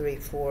delivering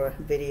 3-4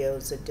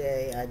 videos a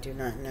day. I do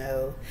not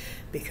know,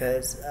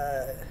 because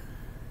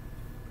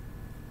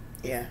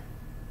yeah,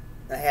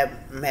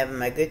 I'm having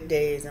my good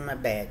days and my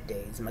bad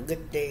days, my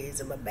good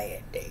days and my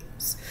bad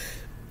days.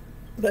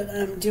 But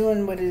I'm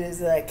doing what it is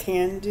that I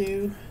can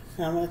do.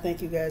 I want to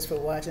thank you guys for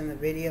watching the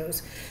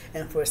videos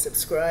and for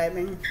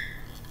subscribing,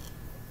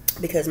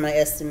 because my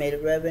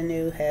estimated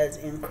revenue has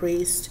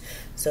increased.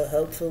 So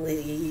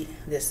hopefully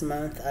this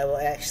month I will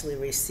actually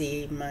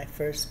receive my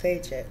first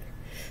paycheck.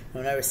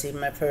 When I receive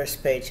my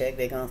first paycheck,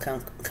 they're going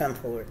to come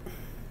forward.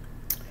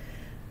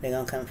 They're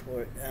going to come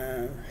forward.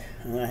 I'm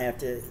going to have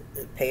to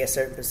pay a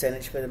certain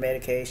percentage for the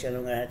medication.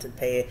 I'm going to have to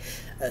pay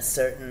a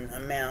certain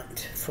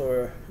amount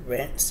for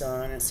rent, so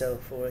on and so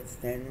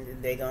forth.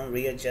 And they're going to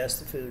readjust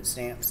the food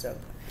stamps. So,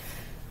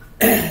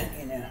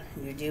 you know,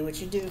 you do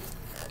what you do.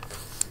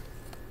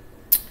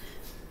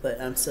 But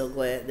I'm so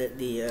glad that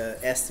the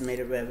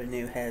estimated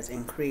revenue has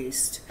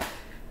increased.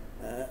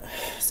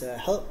 So I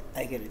hope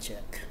I get a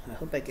check. I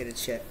hope I get a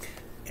check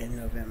in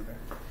November.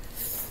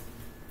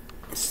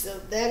 So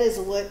that is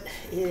what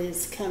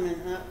is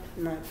coming up,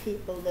 my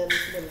people. That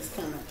is what is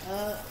coming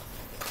up.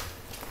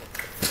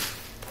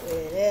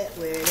 Where that.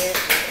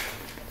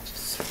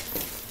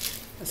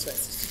 That's right,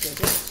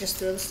 sister. Just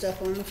throw the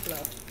stuff on the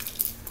floor.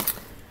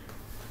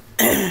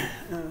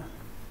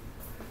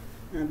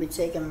 I'll be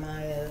taking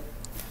my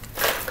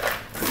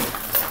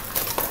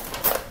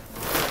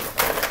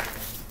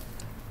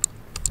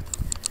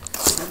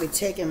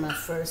my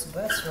first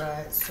bus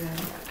ride soon.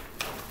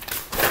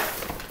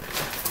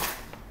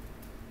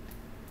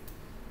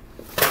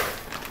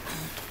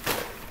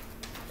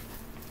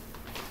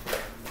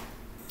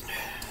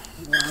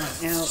 While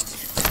I'm out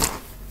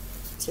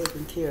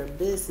taking care of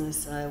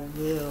business, I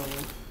will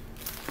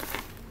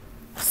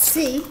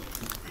see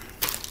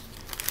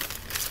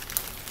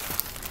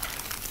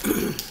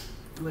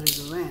what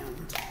is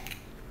around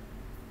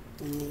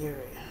in the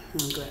area.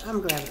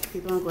 I'm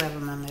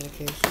grabbing my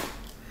medication.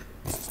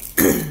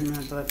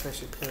 My blood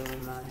pressure pill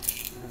and my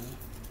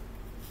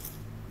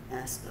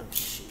aspirin. Oh,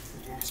 shit,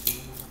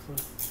 aspirin on the floor.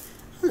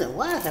 I don't know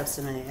why I have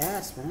so many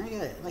aspirin. I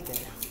got like a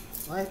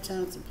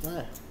lifetime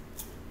supply.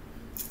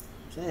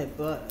 So I had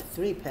bought a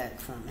 3-pack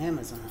from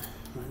Amazon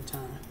one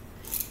time.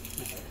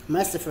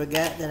 Must have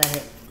forgot that I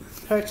had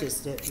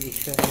purchased it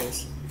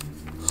because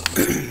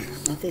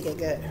I think I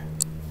got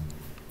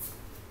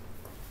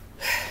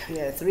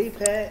a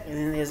 3-pack, and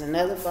then there's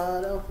another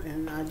bottle,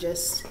 and I'm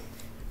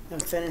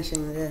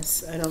finishing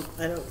this. I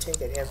don't take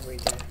it every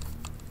day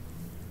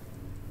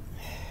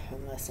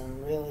unless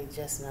I'm really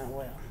just not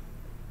well.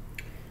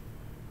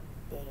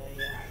 But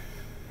yeah.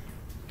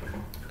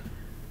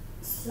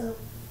 So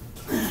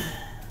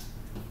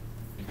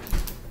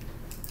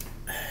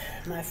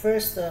my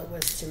first thought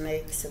was to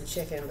make some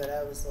chicken, but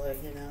I was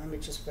like, you know, let me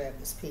just grab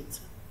this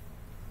pizza.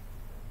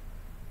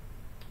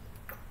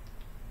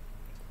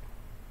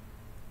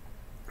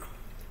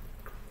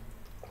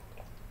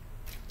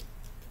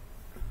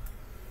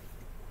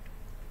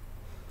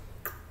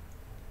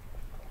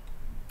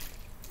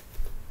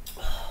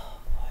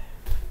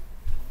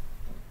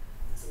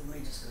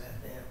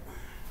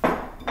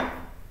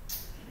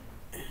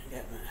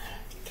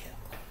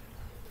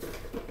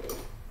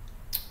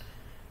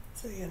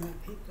 So yeah, my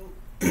people.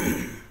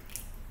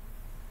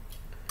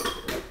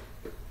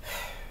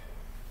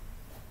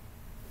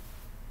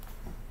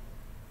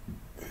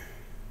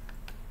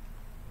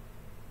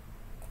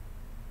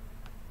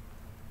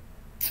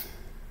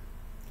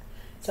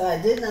 So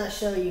I did not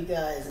show you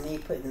guys me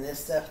putting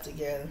this stuff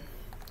together.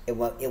 It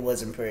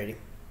wasn't pretty.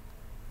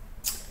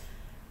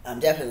 I'm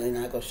definitely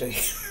not gonna show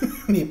you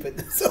me putting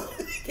this all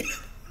together.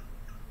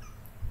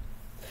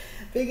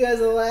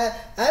 Because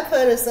I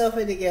put a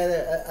sofa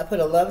together, I put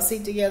a love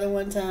seat together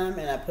one time,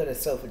 and I put a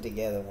sofa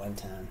together one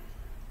time.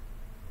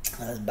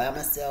 I was by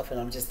myself, and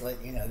I'm just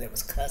like, you know, there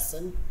was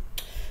cussing,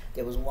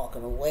 there was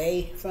walking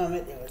away from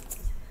it, there was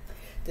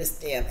this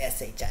damn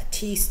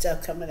SHIT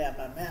stuff coming out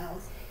my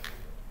mouth.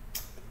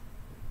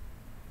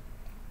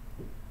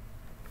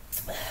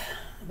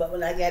 But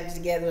when I got it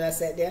together and I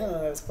sat down,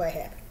 I was quite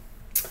happy.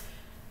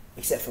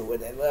 Except for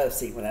with that love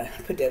seat. When I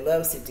put that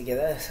love seat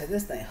together, I said,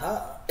 this thing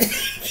hard.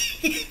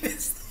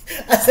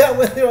 I said, I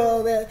went through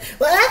all that.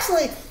 Well,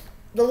 actually,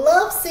 the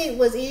love seat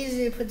was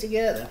easy to put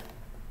together.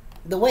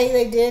 The way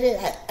they did it,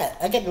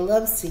 I got the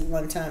love seat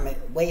one time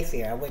at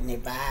Wayfair. I wouldn't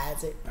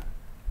advise it.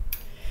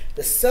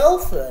 The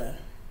sofa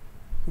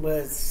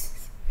was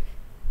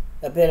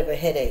a bit of a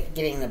headache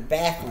getting the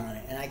back on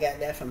it, and I got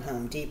that from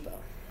Home Depot.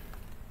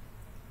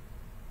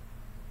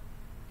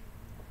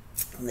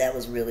 And that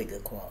was really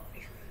good quality.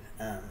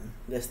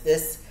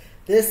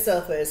 This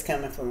sofa is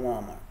coming from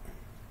Walmart.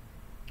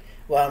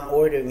 Well, I'm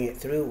ordering it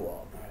through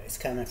Walmart. It's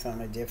coming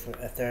from a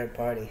third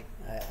party,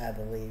 I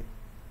believe.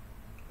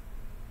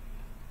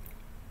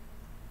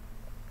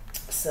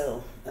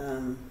 So,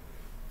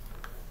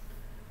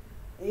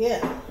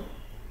 yeah.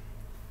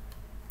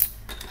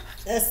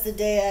 That's the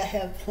day I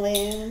have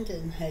planned,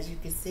 and as you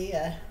can see,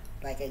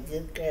 like a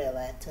good girl,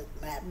 I took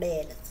my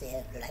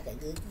medicine. Like a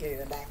good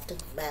girl, I took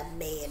my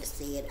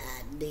medicine.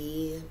 I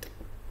did.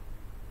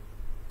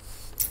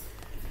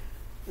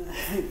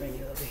 Let me bring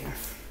you over here.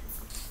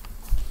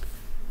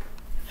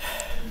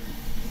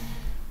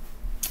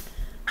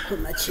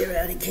 Put my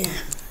chair out again.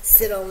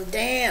 Sit on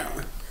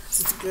down.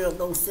 This girl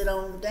gonna sit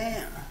on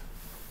down.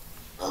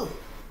 Oh,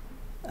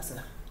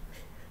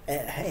 I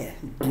had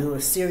to do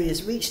a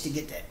serious reach to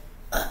get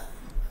that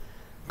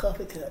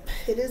coffee cup.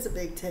 It is a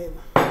big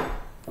table.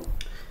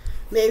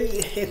 Maybe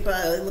it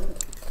probably look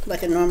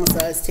like a normal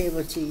sized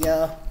table to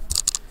y'all.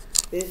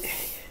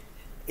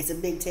 It's a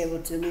big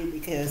table to me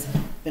because it's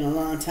been a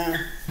long time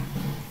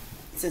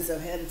since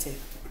I've had a table.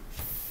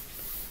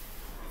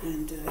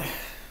 And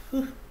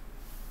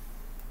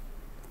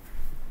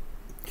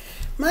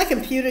my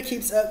computer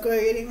keeps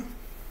upgrading,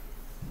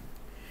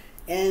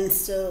 and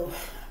so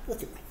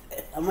look at me.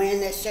 I'm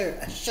wearing a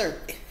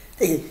shirt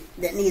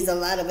that needs a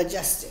lot of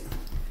adjusting.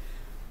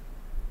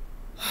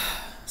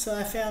 So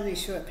I found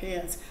these short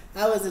pants.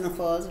 I was in a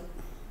closet,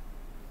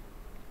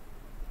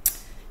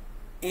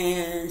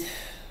 and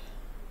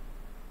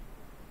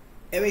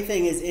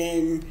everything is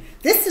in.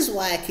 This is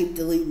why I keep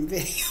deleting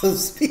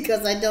videos,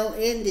 because I don't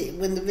end it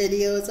when the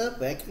video is up.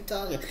 I keep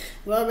talking.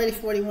 We're already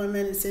 41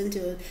 minutes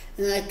into it,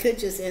 and I could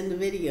just end the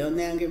video.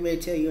 Now I'm getting ready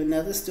to tell you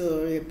another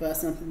story about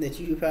something that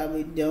you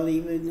probably don't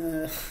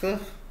even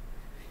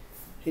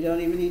you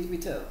don't even need to be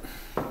told.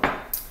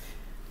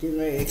 Getting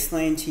ready to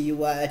explain to you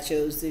why I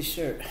chose this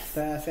shirt.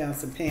 But I found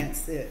some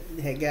pants that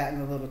had gotten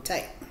a little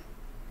tight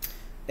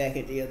back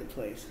at the other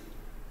place.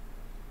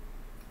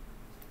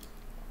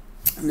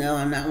 No,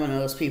 I'm not one of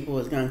those people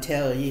who's going to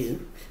tell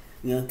you,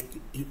 I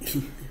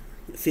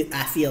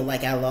feel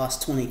like I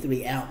lost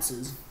 23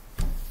 ounces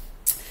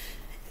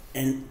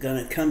and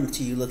going to come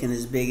to you looking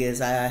as big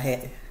as I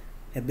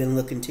have been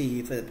looking to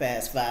you for the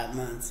past 5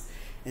 months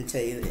and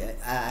tell you that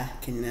I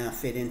can now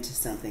fit into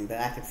something, but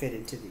I can fit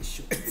into these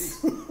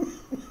shorts.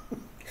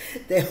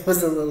 That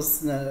was a little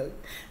snug.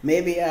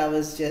 Maybe I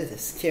was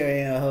just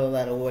carrying a whole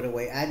lot of water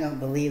weight. I don't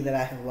believe that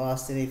I have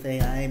lost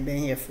anything. I've been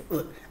here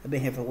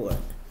for what?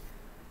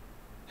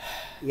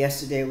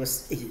 Yesterday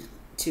was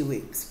 2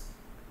 weeks.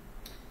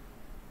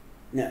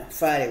 No,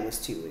 Friday was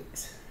 2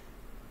 weeks.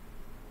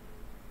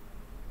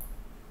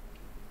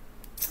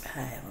 I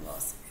haven't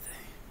lost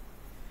anything.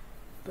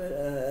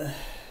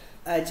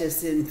 But I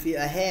just didn't feel,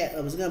 I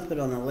was going to put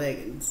on the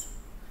leggings.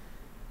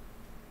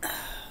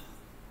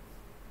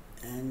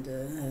 And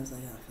I was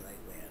like, I don't feel like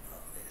wearing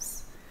all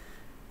this.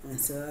 And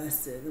so I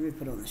said, let me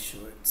put on the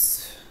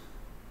shorts.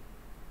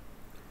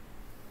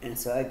 And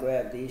so I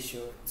grabbed these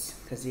shorts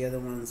because the other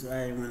ones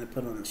I didn't want to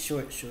put on the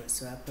short shorts.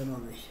 So I put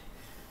on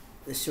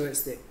the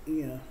shorts that,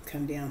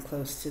 come down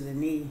close to the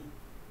knee,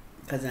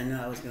 because I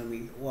know I was going to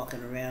be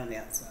walking around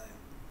outside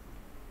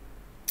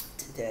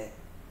today.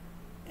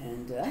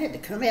 And I had to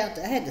come out.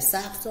 I had the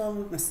socks on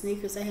with my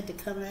sneakers. I had to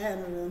come out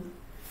of them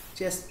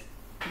just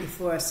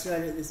before I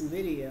started this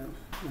video.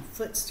 My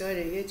foot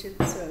started itching,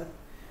 so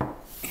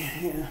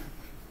yeah,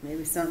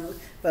 maybe something.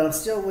 But I'm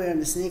still wearing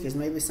the sneakers.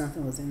 Maybe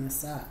something was in the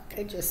sock.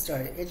 It just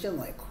started itching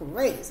like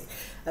crazy.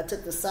 I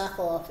took the sock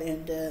off,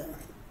 and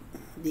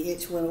the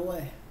itch went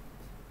away.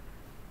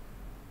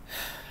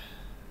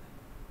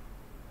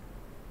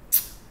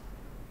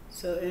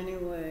 So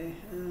anyway,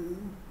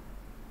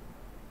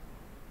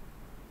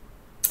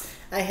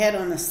 I had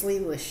on a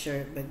sleeveless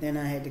shirt, but then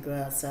I had to go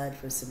outside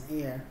for some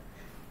air,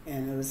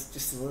 and it was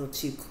just a little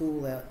too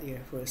cool out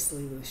there for a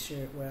sleeveless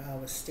shirt where I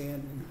was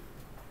standing.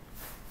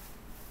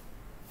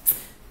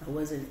 I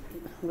wasn't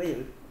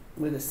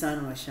where the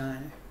sun was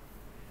shining.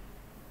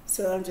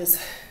 So I'm just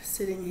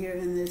sitting here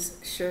in this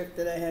shirt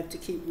that I have to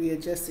keep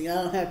readjusting. I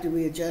don't have to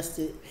readjust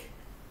it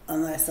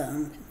unless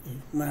when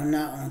I'm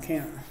not on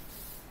camera.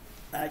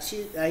 I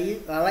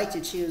like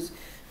to choose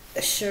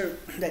a shirt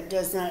that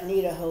does not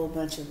need a whole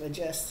bunch of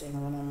adjusting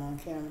when I'm on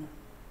camera.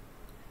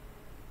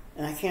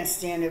 And I can't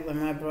stand it when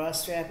my bra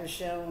strap is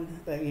showing,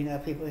 but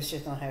people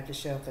just don't have to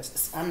show,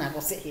 because I'm not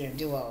going to sit here and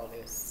do all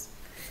this.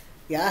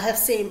 Yeah, I have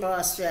seen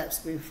bra straps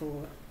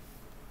before.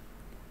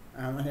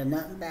 I don't hear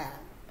nothing about it.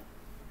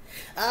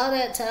 All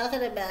that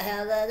talking about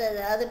how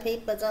the other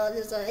people's all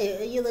this,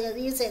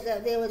 you sit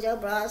up there with your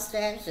bra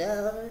strap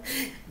showing,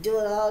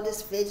 doing all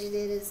this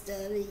fidgeting and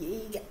stuff.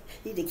 You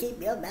need to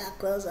keep your mouth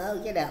closed.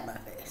 Oh, get out my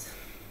face.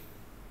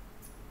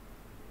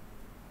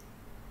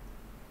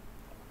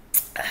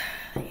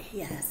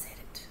 Yeah, I said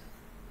it.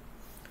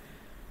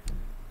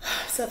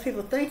 So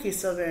people, thank you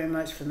so very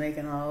much for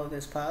making all of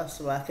this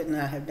possible. I could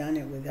not have done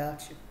it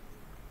without you.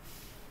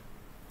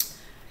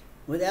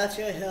 Without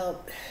your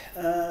help,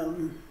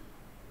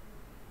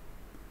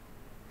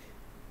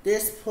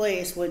 this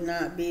place would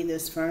not be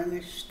this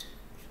furnished.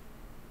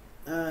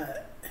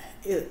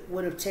 It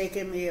would have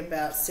taken me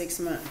about 6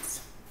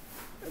 months.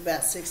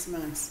 About 6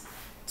 months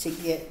to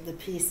get the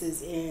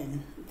pieces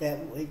in that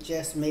would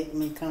just make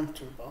me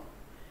comfortable.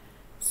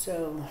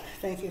 So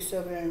thank you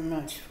so very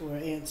much for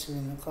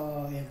answering the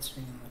call,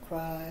 answering the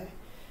cry,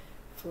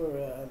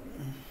 for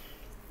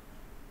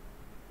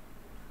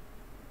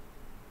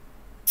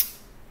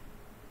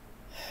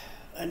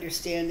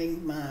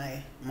understanding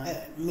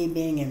me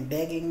being in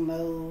begging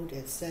mode,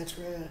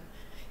 etc.,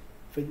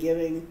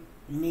 forgiving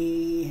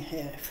me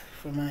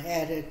for my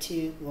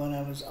attitude when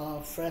I was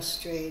all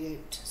frustrated,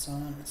 so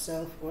on and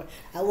so forth.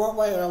 I want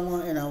what I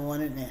want, and I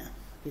want it now,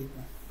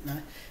 people.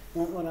 I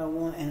want what I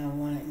want, and I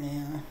want it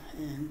now.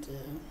 And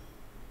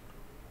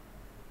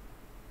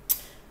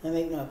I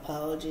make no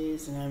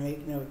apologies and I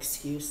make no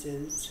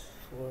excuses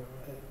for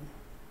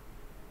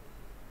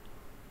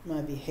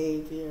my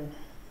behavior.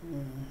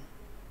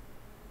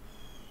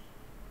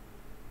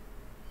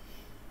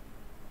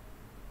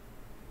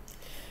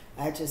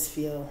 I just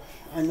feel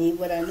I need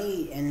what I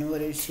need in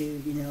order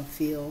to,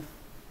 feel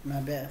my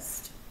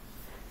best.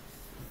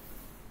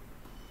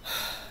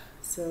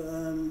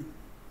 So,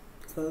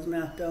 closed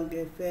mouth don't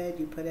get fed.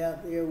 You put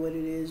out there what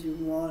it is you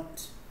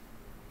want,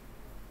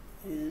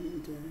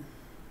 and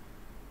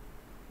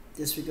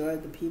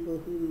disregard the people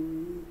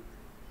who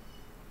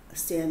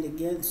stand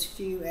against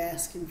you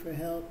asking for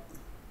help,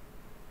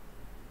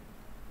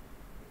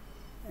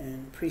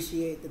 and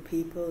appreciate the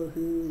people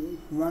who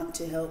want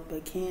to help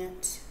but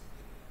can't,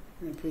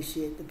 and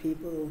appreciate the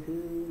people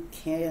who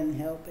can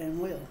help and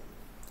will.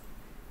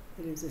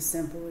 It is as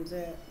simple as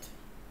that.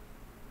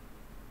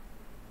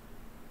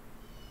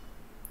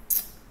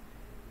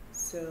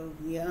 So,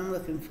 yeah, I'm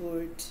looking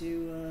forward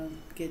to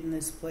getting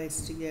this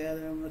place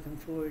together. I'm looking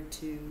forward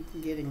to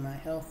getting my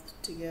health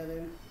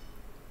together.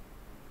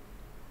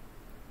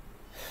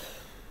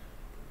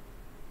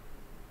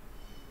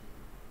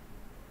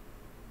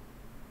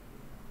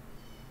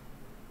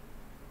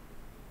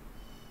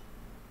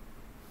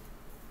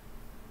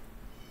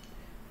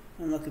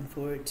 I'm looking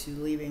forward to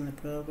leaving the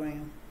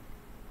program.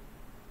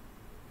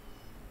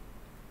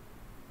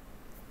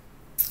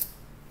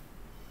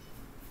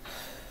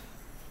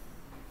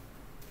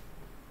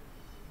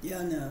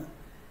 Yeah, no,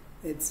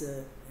 it's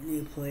a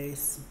new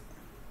place.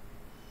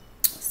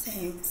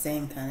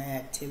 Same kind of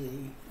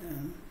activity.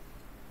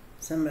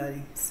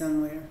 Somebody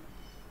somewhere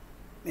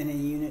in a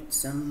unit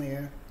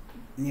somewhere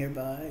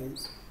nearby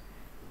is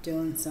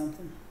doing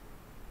something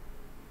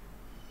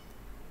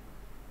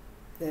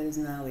that is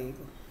not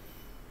legal.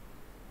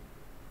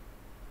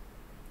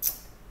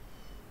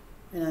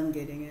 And I'm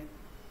getting it.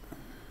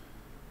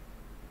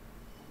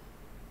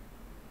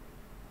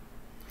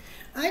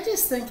 I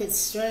just think it's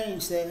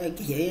strange that,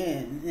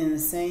 again, in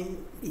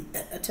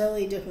a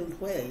totally different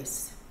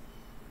place,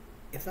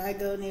 if I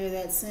go near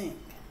that sink,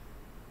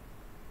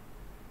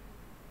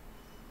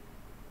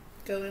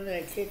 go in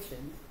that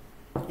kitchen,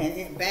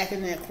 and back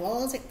in that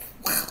closet,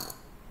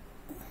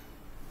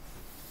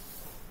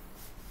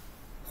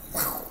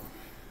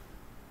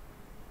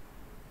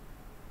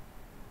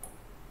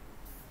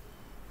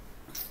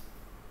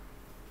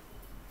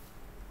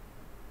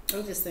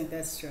 I just think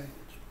that's strange.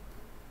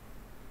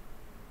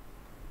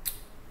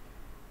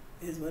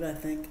 Is what I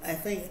think. I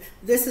think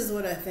this is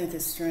what I think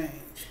is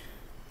strange,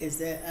 is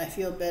that I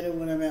feel better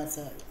when I'm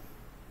outside.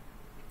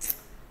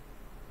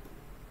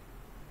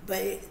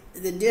 But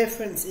the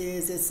difference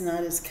is it's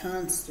not as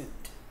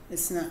constant.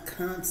 It's not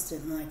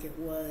constant like it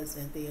was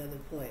at the other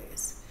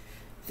place.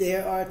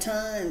 There are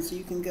times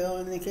you can go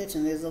in the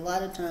kitchen. There's a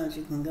lot of times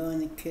you can go in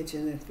the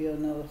kitchen and feel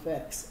no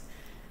effects.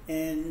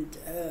 And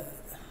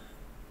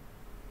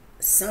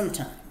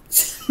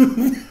sometimes,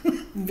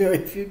 very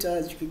few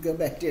times you can go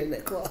back there in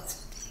that closet.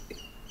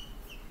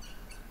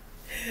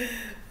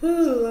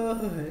 Oh,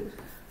 Lord.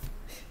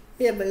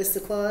 Yeah, but it's the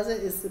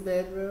closet, it's the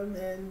bedroom,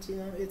 and,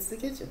 it's the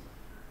kitchen.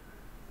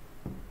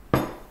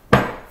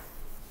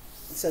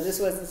 So this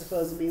wasn't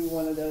supposed to be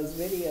one of those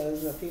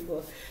videos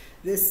where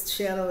this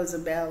channel is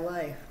about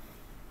life.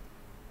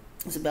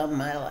 It's about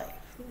my life.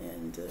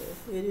 And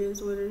it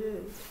is what it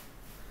is.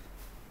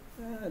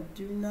 I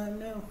do not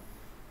know.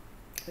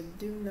 I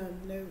do not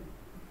know.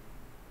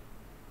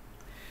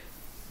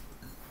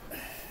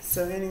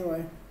 So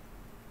anyway.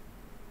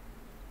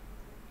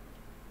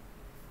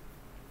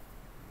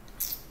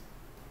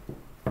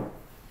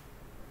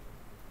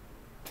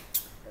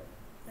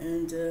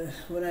 And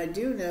what I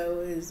do know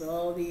is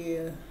all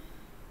the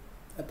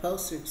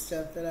upholstered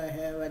stuff that I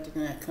have, I did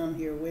not come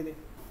here with it.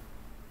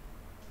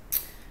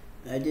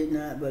 I did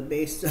not, but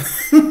based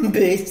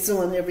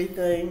on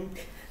everything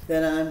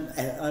that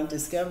I'm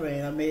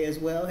discovering, I may as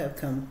well have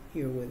come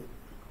here with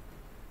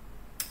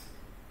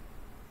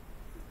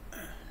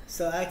it.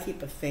 So I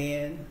keep a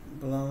fan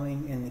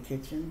blowing in the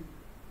kitchen.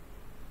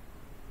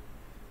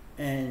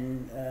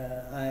 And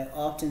I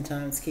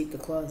oftentimes keep the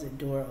closet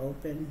door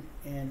open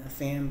and a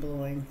fan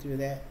blowing through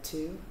that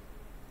too.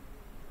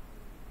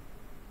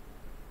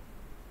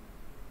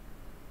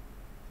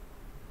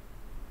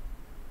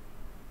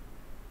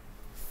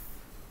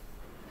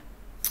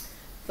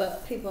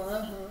 But people,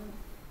 I'm home.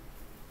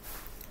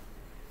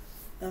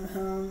 I'm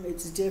home.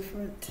 It's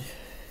different.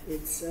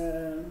 It's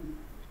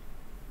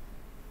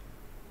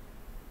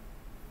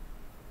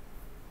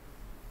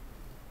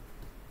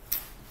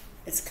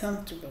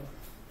comfortable.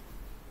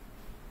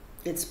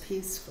 It's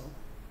peaceful.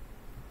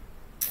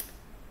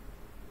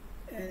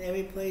 And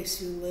every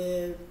place you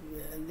live,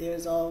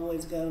 there's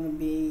always going to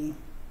be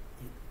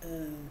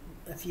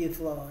a few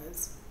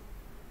flaws.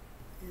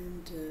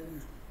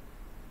 And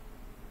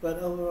but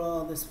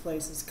overall, this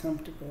place is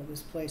comfortable.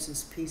 This place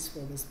is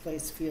peaceful. This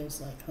place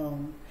feels like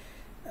home.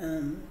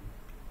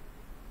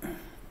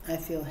 I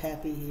feel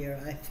happy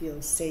here. I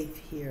feel safe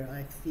here.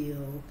 I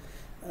feel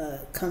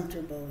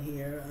comfortable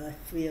here. I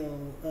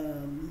feel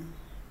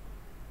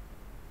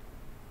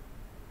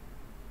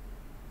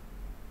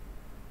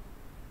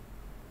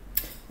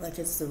like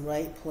it's the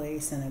right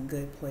place and a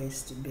good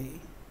place to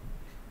be.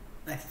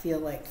 I feel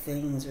like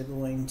things are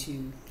going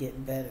to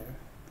get better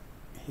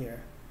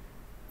here.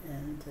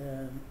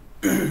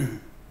 And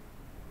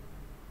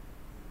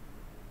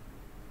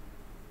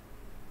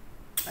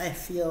I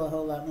feel a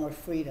whole lot more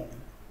freedom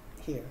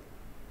here.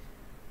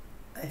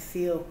 I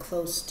feel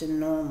close to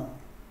normal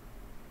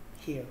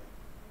here.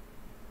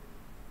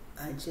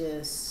 I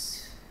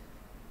just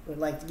would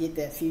like to get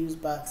that fuse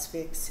box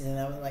fixed, and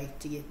I would like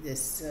to get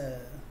this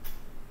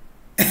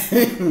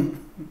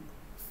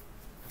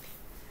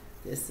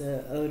this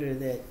odor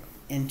that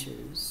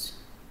enters.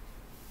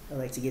 I'd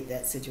like to get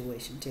that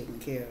situation taken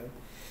care of.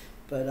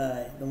 But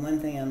the one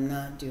thing I'm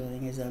not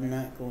doing is I'm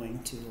not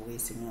going to the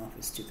leasing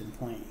office to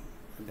complain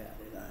about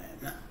it. I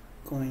am not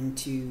going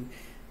to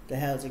the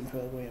housing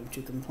program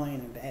to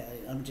complain about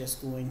it. I'm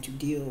just going to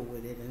deal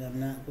with it, and I'm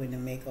not going to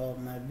make all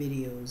my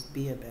videos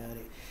be about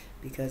it,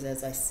 because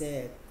as I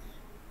said,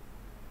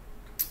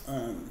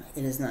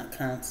 it is not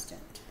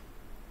constant.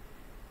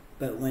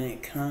 But when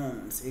it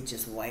comes, it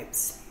just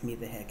wipes me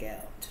the heck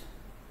out.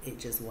 It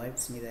just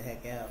wipes me the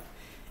heck out.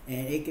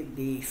 And it could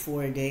be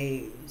 4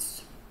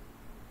 days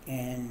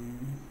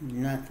and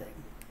nothing.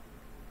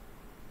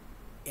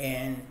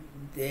 And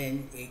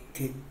then it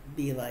could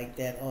be like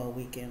that all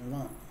weekend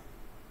long.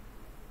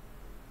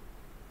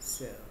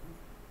 So,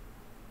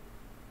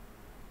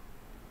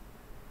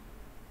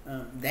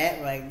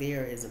 that right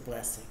there is a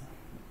blessing.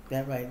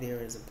 That right there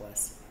is a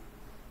blessing.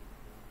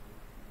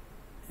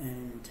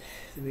 And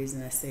the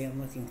reason I say I'm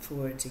looking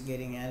forward to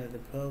getting out of the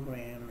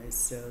program is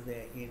so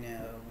that, you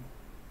know,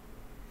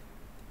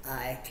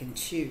 I can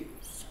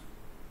choose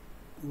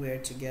where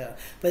to go.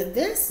 But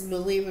this,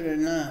 believe it or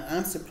not,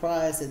 I'm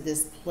surprised that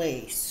this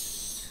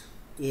place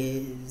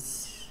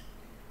is,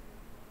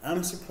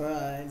 I'm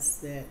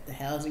surprised that the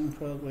housing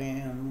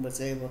program was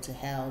able to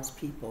house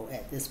people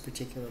at this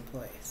particular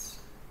place.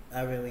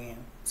 I really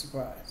am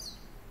surprised.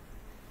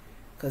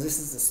 Because this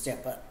is a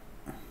step up.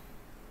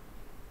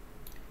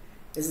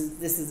 This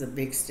is a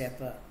big step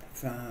up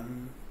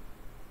from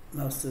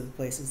most of the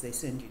places they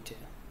send you to.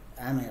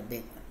 I mean, a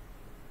big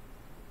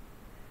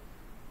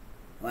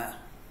one. Wow.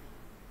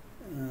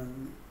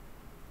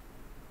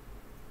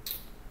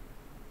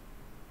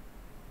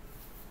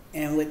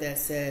 And with that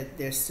said,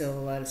 there's still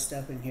a lot of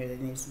stuff in here that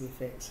needs to be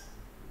fixed.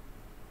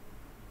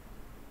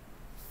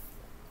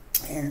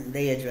 And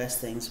they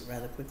address things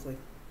rather quickly.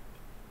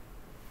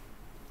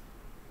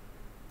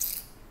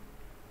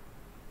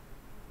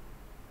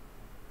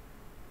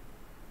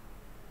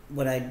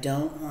 What I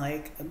don't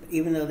like,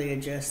 even though they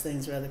address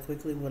things rather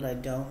quickly, what I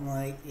don't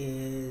like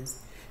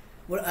is,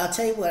 I'll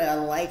tell you what I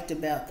liked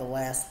about the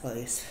last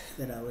place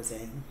that I was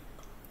in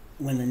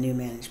when the new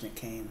management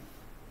came.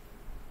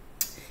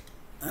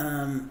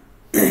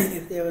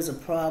 If there was a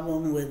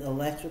problem with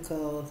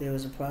electrical, if there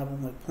was a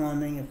problem with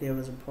plumbing, if there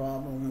was a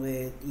problem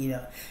with, you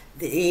know,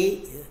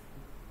 they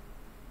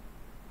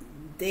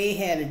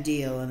had a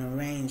deal, an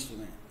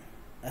arrangement,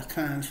 a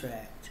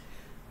contract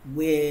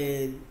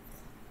with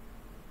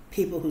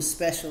people who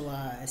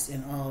specialize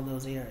in all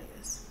those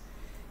areas.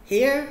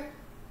 Here,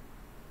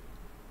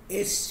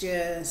 it's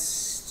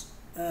just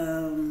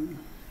a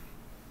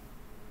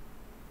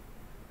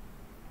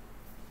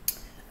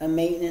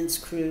maintenance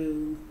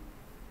crew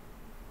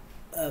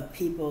of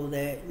people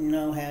that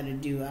know how to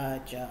do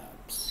odd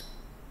jobs.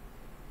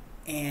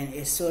 And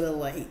it's sort of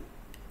like,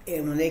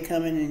 and when they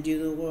come in and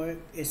do the work,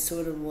 it's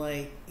sort of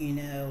like, you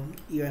know,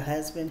 your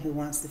husband who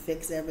wants to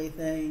fix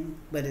everything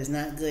but is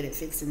not good at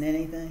fixing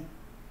anything.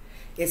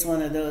 It's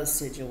one of those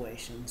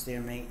situations,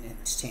 their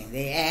maintenance team.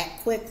 They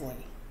act quickly,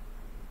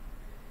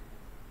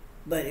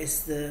 but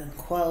it's the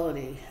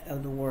quality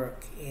of the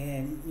work.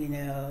 And, you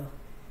know,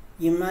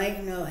 you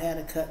might know how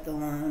to cut the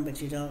lawn,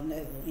 but you don't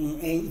know.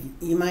 And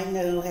you might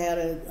know how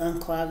to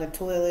unclog a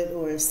toilet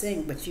or a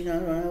sink, but you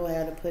don't know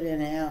how to put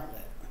in an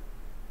outlet.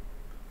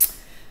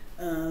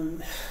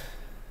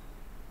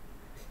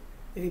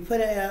 If you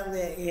put an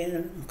outlet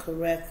in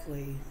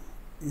correctly,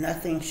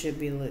 nothing should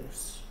be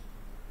loose.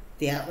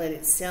 The outlet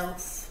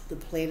itself, the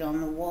plate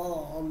on the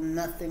wall,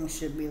 nothing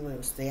should be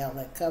loose. The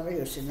outlet cover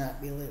here should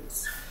not be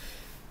loose.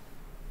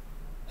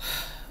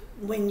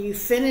 When you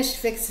finish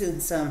fixing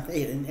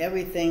something,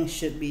 everything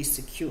should be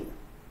secure.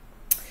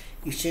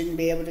 You shouldn't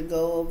be able to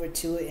go over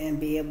to it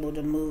and be able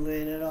to move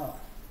it at all.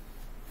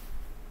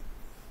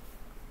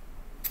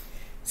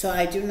 So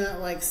I do not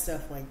like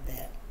stuff like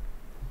that.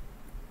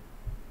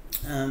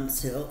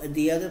 So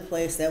the other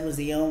place, that was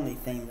the only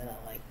thing that I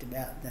liked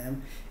about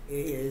them,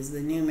 is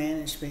the new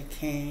management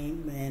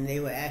came and they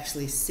would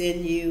actually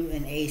send you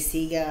an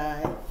AC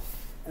guy.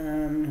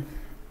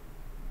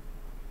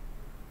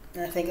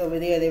 I think over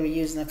there they were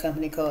using a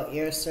company called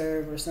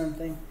AirServe or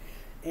something.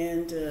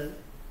 And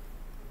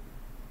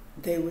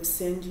they would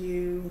send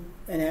you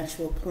an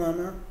actual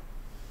plumber.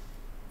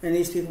 And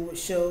these people would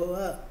show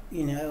up,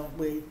 you know,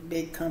 with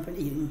big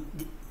company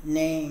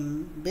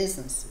name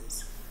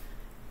businesses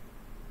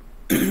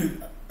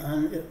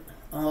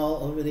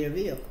all over their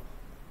vehicle,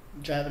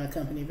 driving a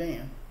company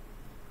van.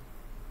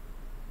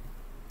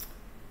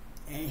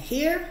 And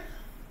here,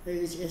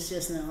 It's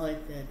just not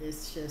like that.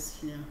 It's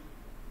just,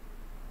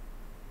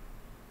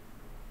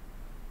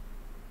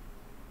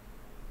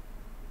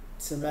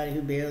 somebody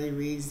who barely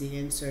reads the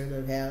insert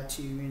of how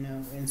to,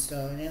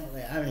 install an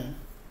outlet. I mean,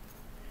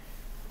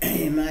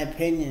 in my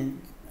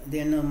opinion,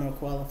 they're no more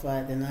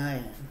qualified than I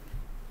am.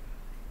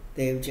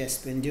 They've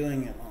just been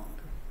doing it longer.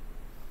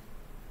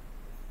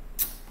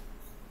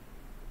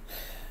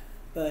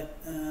 But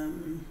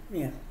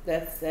yeah,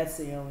 that's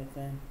the only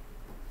thing.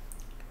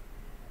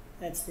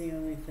 That's the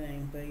only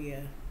thing. But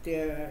yeah,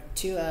 there are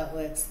 2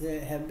 outlets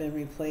that have been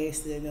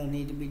replaced. They're gonna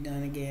need to be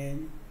done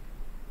again,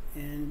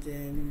 and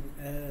then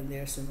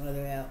there's some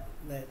other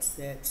outlets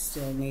that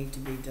still need to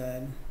be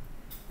done.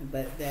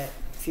 But that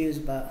fuse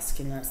box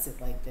cannot sit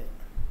like that.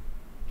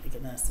 It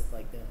cannot sit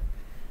like that.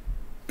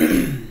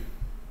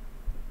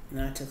 And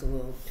I took a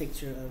little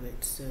picture of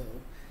it, so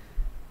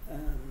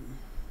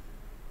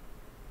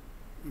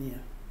yeah.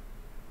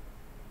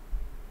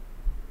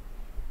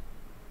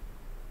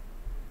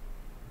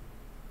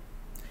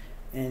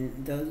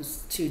 And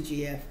those 2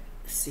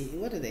 GFC,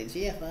 what are they,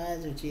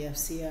 GFIs or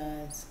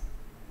GFCIs?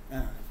 I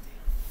don't know.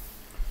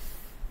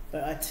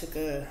 But I took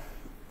a,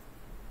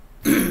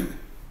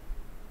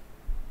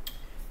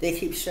 they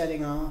keep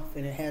shutting off,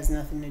 and it has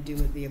nothing to do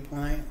with the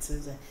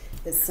appliances.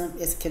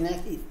 It's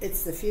connected,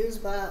 it's the fuse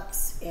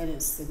box and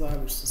it's the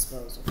garbage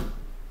disposal.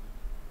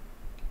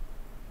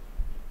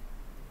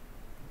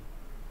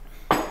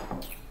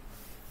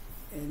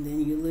 And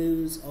then you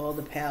lose all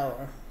the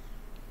power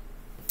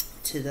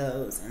to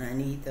those, and I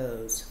need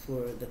those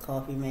for the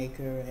coffee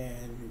maker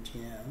and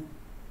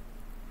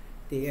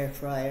the air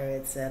fryer,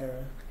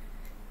 etc.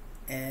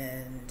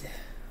 And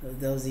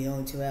those are the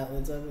only 2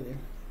 outlets over there.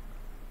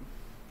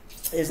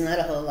 There's not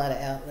a whole lot of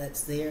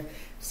outlets there,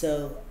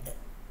 so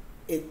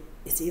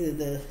it's either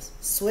the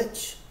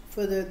switch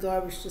for the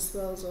garbage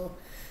disposal.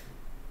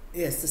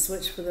 Yes, the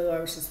switch for the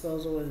garbage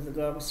disposal is the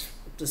garbage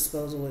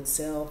disposal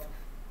itself,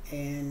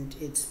 and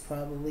it's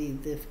probably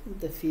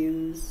the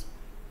fuse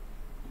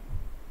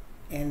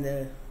and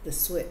the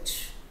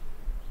switch.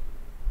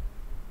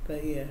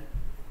 But yeah,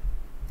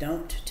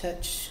 don't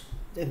touch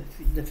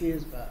the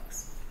fuse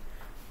box.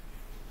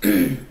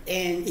 And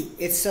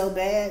it's so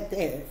bad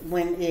there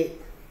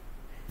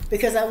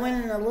because I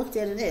went and I looked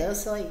at it there.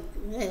 It's like,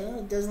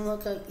 it doesn't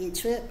look like it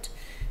tripped.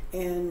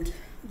 And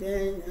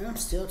then I'm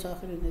still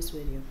talking in this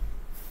video.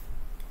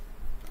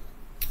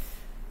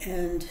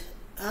 And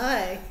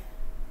I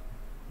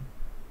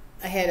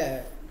had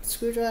a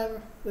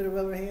screwdriver with a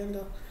rubber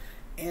handle,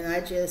 and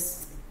I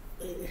just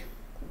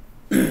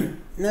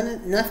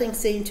nothing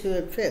seemed to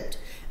have tripped,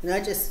 and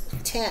I just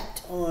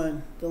tapped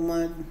on the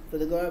one for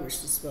the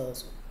garbage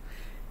disposal,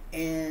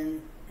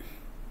 and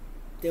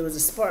there was a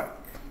spark,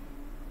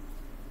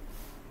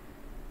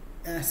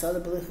 and I saw the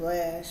blue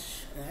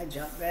flash, and I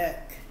jumped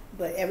back,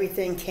 but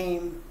everything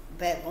came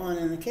back on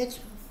in the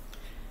kitchen.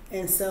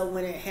 And so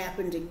when it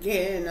happened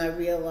again, I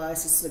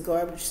realized it's the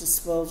garbage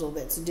disposal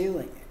that's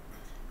doing it.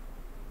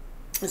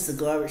 It's the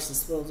garbage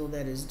disposal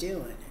that is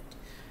doing it.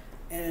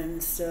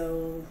 And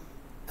so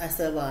I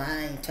said, well,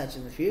 I ain't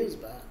touching the fuse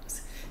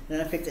box.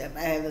 And I picked up,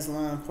 I had this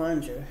long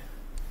plunger.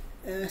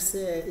 And I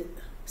said,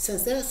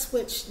 since that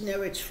switch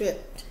never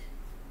tripped,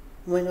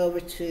 went over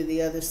to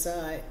the other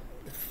side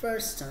the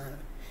first time,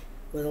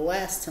 or the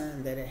last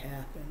time that it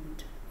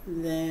happened,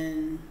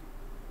 then,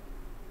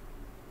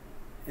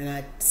 and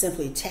I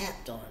simply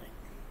tapped on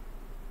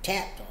it,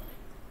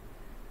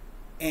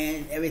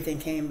 and everything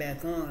came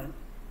back on.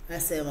 I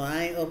said, well,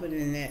 I ain't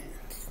opening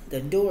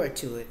the door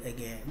to it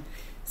again.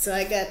 So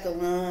I got the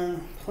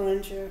long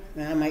plunger,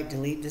 and I might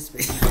delete this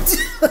video.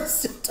 I'm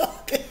still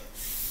talking.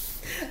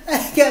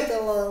 I got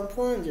the long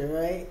plunger,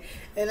 right?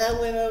 And I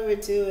went over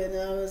to it, and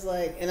I was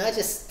like, and I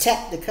just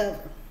tapped the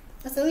cover.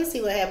 I said, let me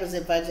see what happens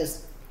if I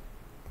just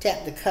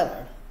tap the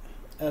cover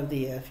of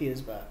the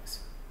fuse box.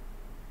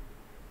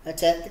 I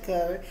tapped the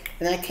cover,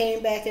 and I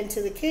came back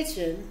into the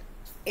kitchen,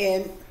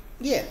 and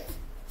yeah,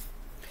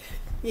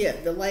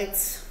 the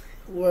lights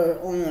were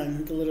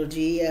on, the little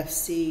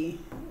GFC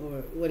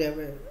or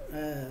whatever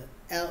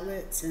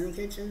outlets in the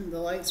kitchen, the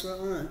lights were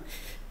on,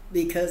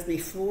 because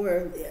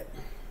before,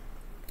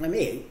 I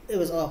mean, it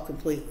was off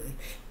completely.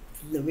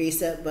 The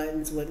reset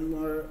buttons wouldn't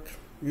work,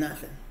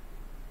 nothing.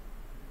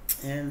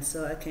 And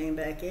so I came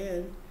back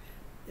in,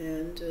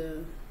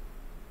 and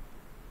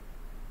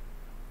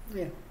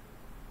yeah.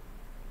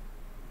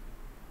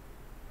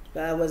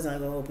 But I was not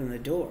going to open the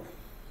door.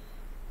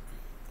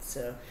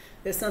 So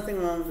there's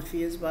something wrong with the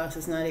fuse box.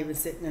 It's not even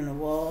sitting in the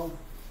wall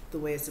the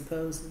way it's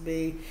supposed to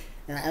be.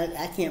 And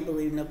I can't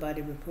believe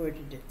nobody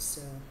reported it.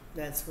 So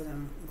that's what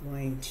I'm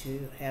going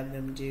to have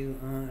them do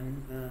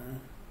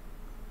on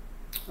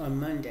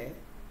Monday.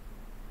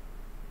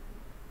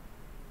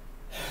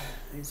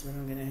 That's what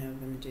I'm going to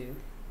have them do.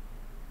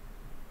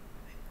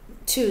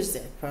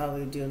 Tuesday,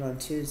 probably do it on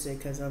Tuesday,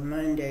 because on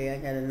Monday I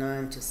got a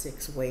 9 to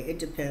 6 wait. It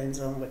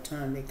depends on what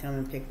time they come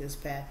and pick this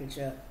package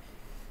up.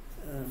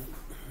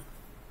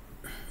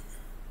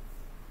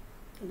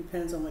 It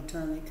depends on what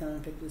time they come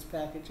and pick this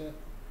package up.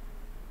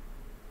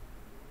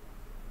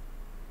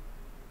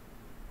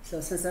 So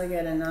since I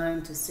got a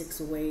 9 to 6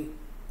 wait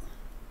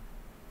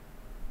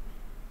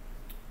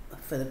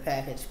for the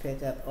package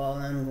pickup, all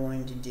I'm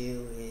going to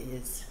do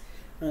is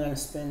I'm going to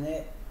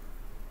spend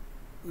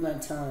my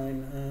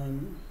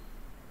time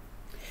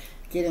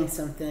getting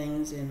some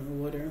things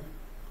in order.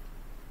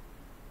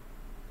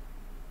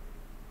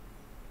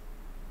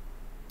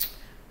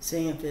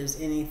 Seeing if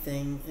there's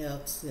anything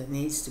else that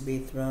needs to be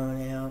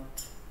thrown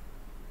out.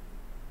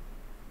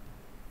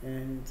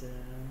 And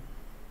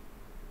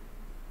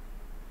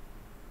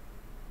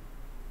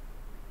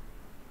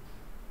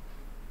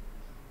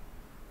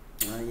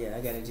yeah,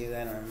 I got to do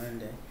that on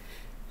Monday.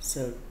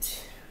 So,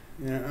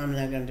 I'm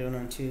not going to do it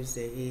on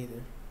Tuesday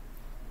either.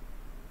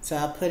 So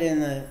I'll put in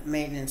the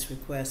maintenance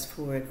request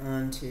for it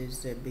on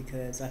Tuesday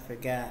because I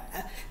forgot.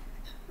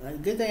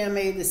 Good thing I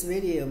made this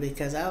video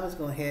because I was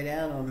going to head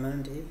out on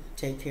Monday,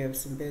 take care of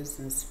some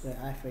business, but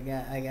I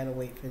forgot. I got to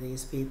wait for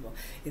these people.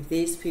 If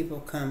these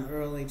people come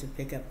early to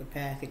pick up the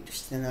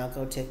package, then I'll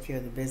go take care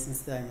of the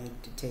business that I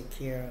need to take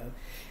care of.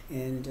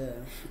 And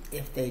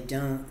if they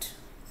don't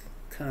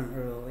come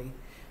early,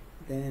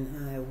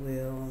 then I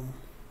will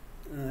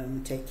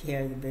take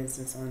care of the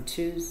business on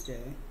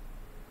Tuesday,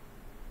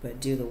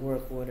 but do the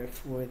work order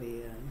for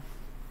the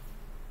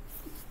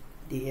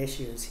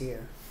issues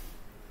here.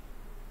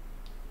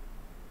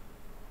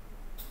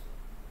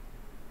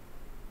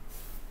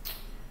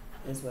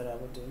 Is what I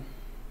would do.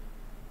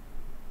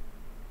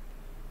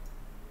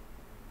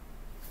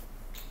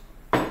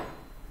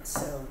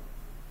 So,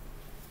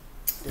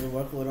 do the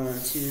work order on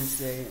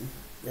Tuesday, and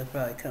they'll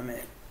probably come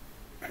in.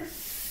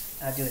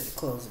 I'll do it to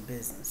close the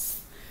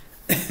business.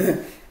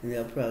 And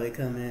they'll probably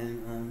come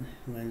in on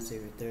Wednesday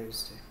or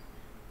Thursday.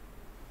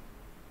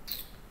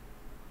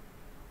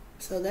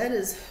 So that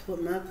is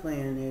what my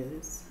plan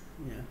is.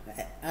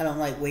 I don't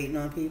like waiting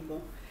on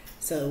people.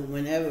 So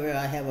whenever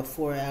I have a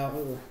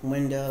 4-hour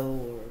window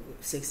or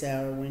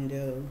 6-hour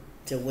window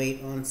to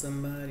wait on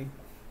somebody,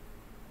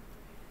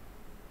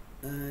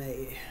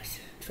 I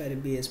try to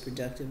be as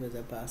productive as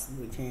I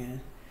possibly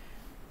can.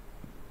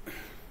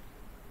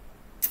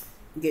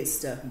 Get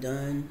stuff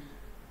done.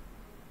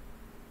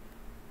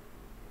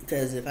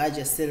 Because if I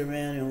just sit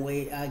around and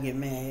wait, I'll get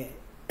mad.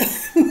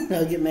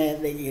 I'll get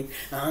mad thinking,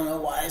 I don't know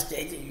why it's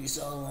taking you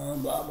so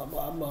long, blah, blah,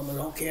 blah, blah, but I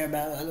don't care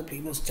about other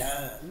people's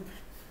time.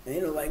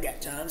 Ain't nobody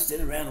got time to sit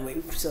around and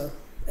wait. So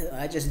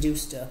I just do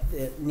stuff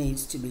that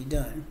needs to be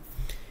done.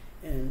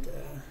 And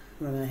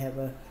when I have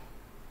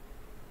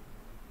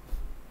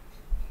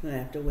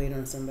to wait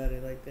on somebody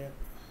like that.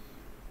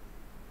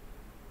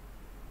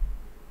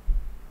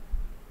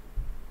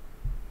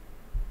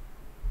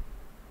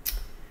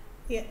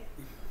 Yeah.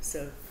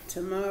 So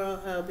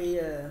tomorrow I'll be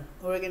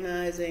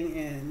organizing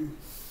and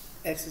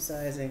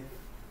exercising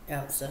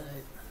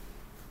outside.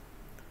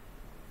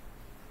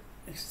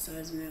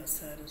 Exercising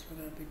outside is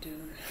what I'll be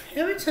doing.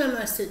 Every time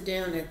I sit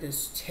down at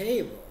this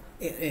table,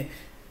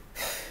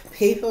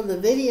 people, the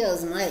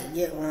videos might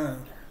get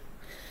longer.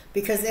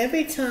 Because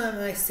every time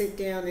I sit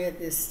down at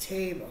this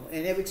table,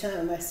 and every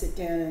time I sit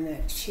down in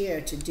that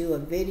chair to do a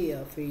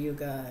video for you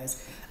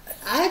guys,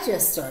 I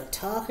just start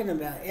talking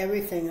about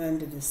everything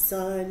under the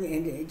sun,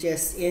 and it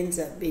just ends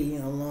up being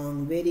a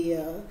long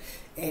video.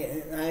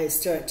 And I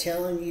start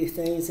telling you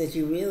things that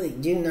you really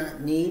do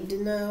not need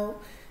to know.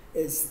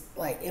 It's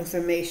like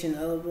information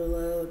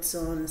overload,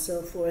 so on and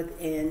so forth.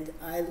 And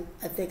I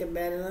think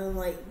about it, and I'm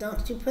like, don't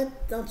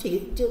put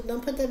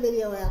that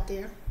video out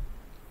there.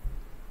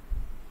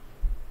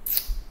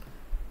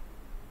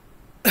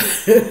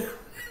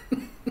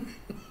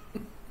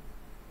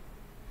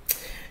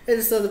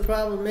 And so the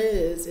problem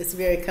is, it's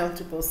very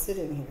comfortable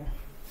sitting here.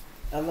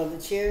 I love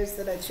the chairs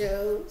that I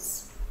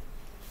chose.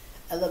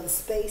 I love the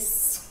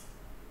space.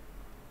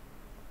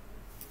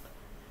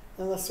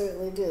 I most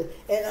certainly do.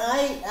 And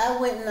I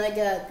went and I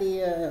got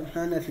the, I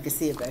don't know if you can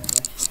see it back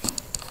there.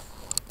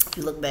 If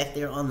you look back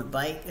there on the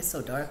bike, it's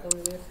so dark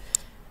over there.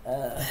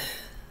 I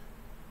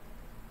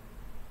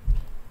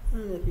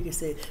don't know if you can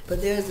see it,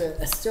 but there's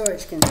a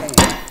storage container.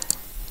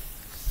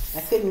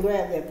 I couldn't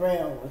grab that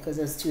brown one because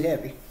it was too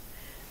heavy.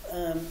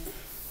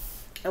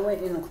 I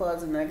went in the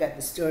closet and I got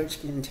the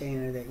storage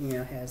container that,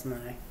 has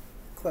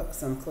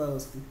some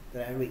clothes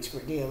that I reach for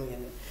daily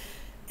in it.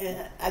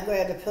 And I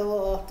grabbed a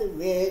pillow off the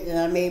bed and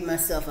I made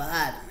myself an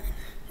ottoman.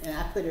 And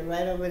I put it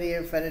right over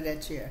there in front of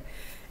that chair.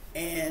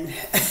 And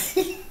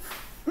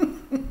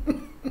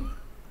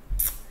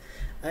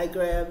I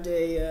grabbed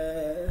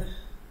it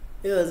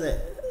was a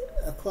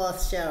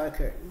cloth shower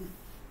curtain.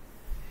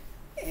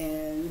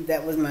 And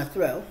that was my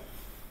throw.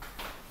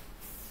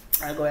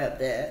 I grabbed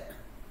that.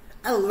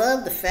 I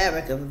love the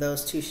fabric of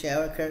those 2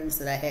 shower curtains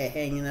that I had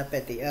hanging up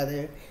at the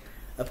other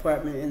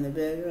apartment in the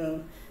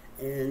bedroom.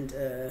 And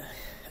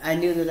I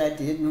knew that I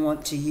didn't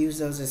want to use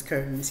those as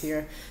curtains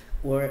here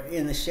or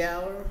in the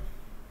shower.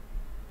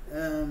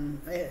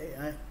 In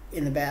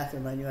the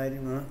bathroom, I knew I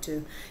didn't want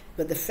to.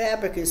 But the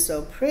fabric is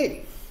so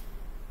pretty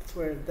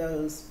for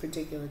those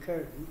particular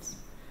curtains.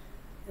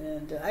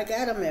 And I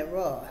got them at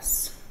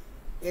Ross.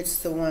 It's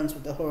the ones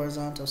with the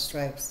horizontal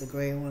stripes, the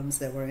gray ones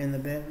that were in the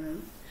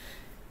bedroom.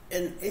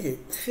 and it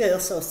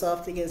feels so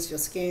soft against your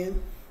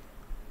skin.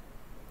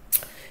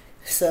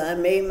 So I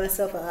made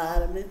myself an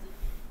ottoman,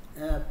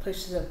 and I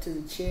pushed it up to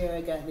the chair.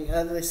 I got the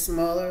other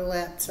smaller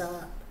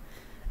laptop,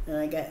 and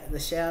I got the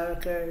shower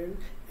curtain,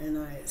 and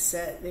I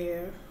sat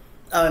there.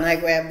 Oh, and I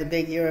grabbed the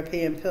big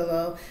European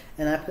pillow,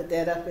 and I put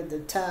that up at the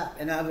top,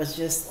 and I was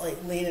just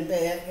like leaning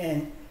back,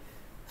 and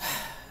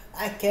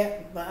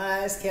my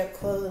eyes kept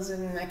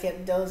closing, and I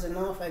kept dozing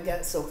off. I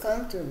got so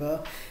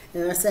comfortable,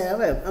 and I said,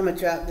 I'm gonna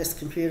drop this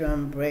computer,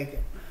 I'm gonna break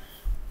it.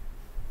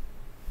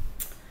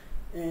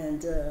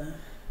 And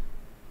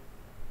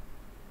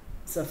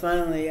so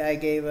finally I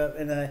gave up,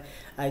 and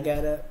I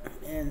got up,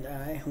 and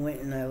I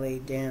went and I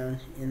laid down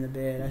in the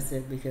bed. I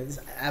said, because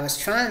I was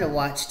trying to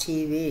watch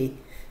TV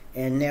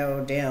and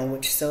narrow down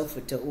which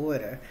sofa to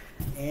order,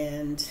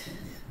 and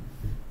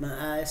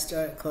my eyes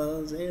started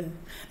closing,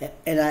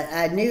 and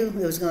I knew it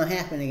was going to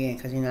happen again,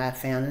 because, I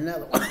found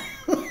another one.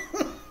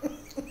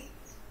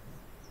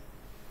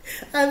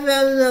 I found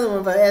another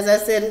one, but as I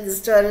said at the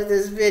start of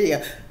this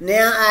video,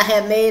 now I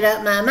have made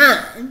up my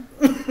mind.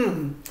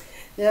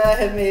 Now I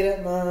have made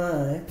up my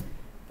mind,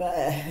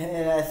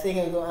 and I think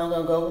I'm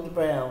going to go with the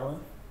brown one.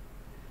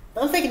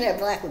 But I'm thinking that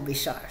black would be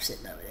sharp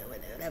sitting over there.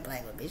 That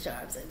black would be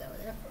sharp sitting over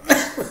there.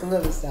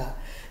 Let me stop.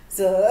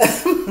 So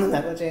I'm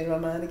not going to change my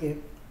mind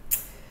again.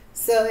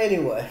 So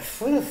anyway,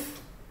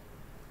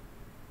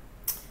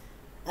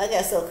 I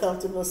got so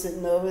comfortable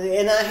sitting over there,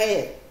 and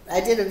I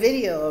did a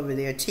video over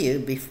there too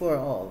before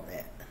all of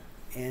that,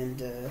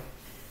 and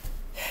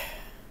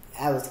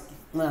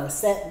when I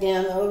sat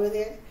down over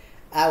there,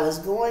 I was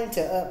going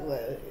to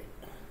upload it,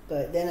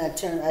 but then I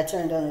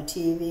turned on the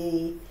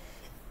TV,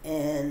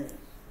 and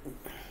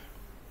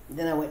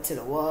then I went to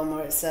the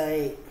Walmart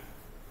site,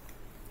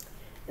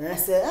 and I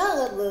said,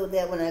 I'll upload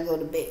that when I go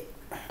to bed.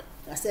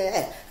 I said,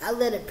 hey, I'll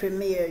let it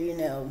premiere,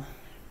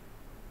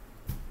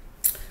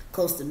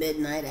 close to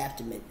midnight,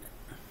 after midnight.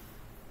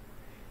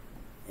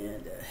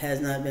 And has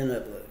not been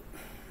uploaded.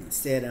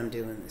 Instead, I'm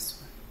doing this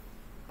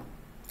one.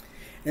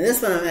 And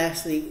this one I'm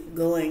actually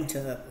going to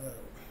upload.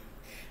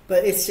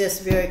 But it's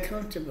just very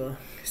comfortable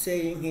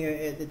sitting here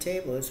at the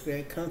table. It's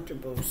very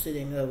comfortable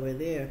sitting over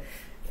there.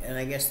 And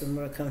I guess the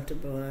more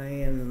comfortable I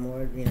am, the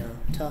more,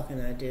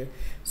 talking I do.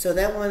 So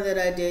that one that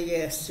I did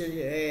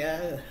yesterday,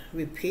 I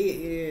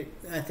repeated,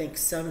 I think,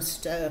 some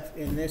stuff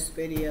in this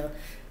video.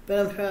 But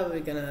I'm probably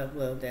going to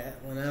upload that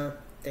one. I don't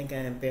think I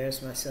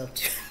embarrassed myself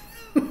too.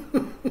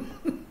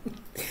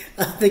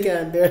 I think I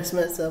embarrassed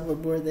myself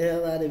and bored the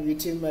hell out of you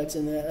too much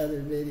in that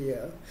other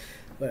video.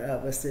 Where I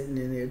was sitting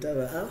in there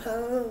talking about,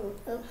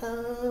 I'm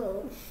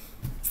home.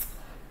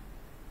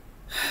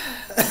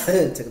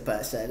 I took a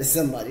pot shot at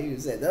somebody who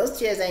said, those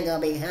chairs ain't going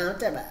to be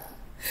comfortable.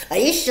 Are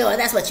you sure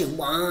that's what you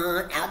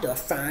want? Outdoor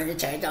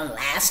furniture don't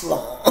last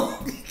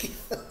long.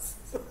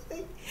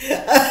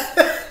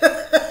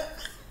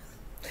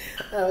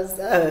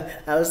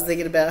 I was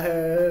thinking about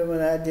her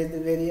when I did the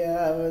video.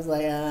 I was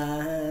like,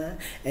 and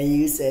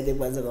you said it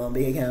wasn't going to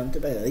be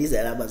comfortable. You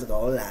said I wasn't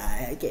going to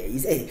lie. You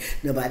said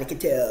nobody can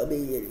tell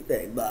me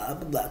anything, blah,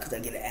 blah, blah, because I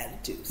get an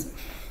attitude. So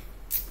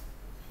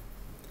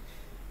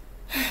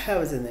I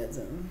was in that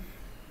zone.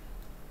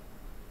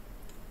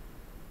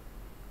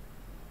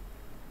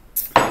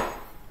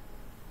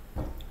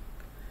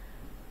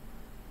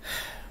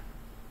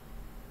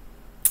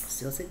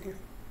 Still sitting here.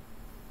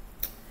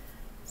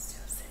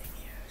 Still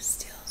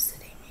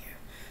sitting here.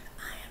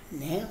 I am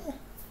now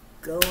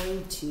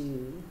going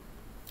to,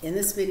 in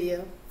this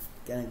video,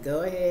 gonna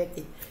go ahead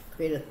and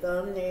create a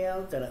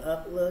thumbnail, gonna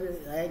upload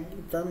it.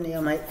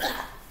 Thumbnail might,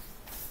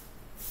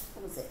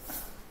 what was it?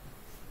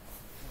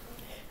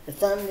 The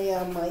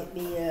thumbnail might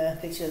be a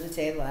picture of the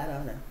table, I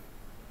don't know.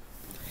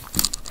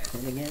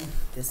 And again,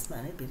 this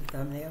might be the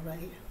thumbnail right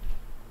here.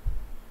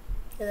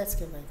 Yeah, that's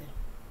good right there.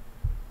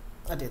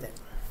 I'll do that.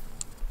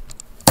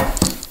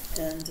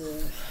 And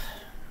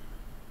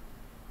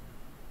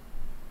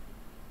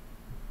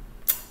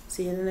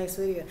see you in the next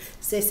video.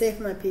 Stay safe,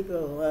 my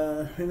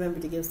people. Remember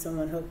to give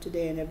someone hope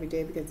today and every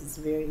day, because it's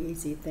a very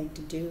easy thing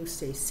to do.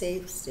 Stay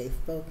safe, stay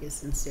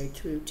focused, and stay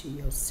true to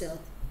yourself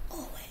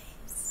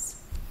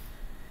always.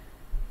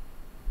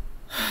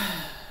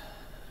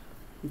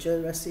 Enjoy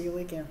the rest of your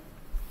weekend.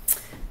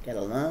 Got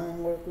a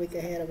long work week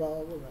ahead of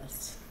all of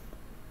us.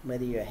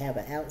 Whether you have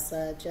an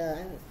outside job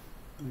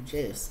or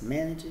just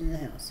managing the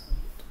house.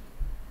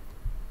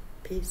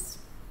 Peace.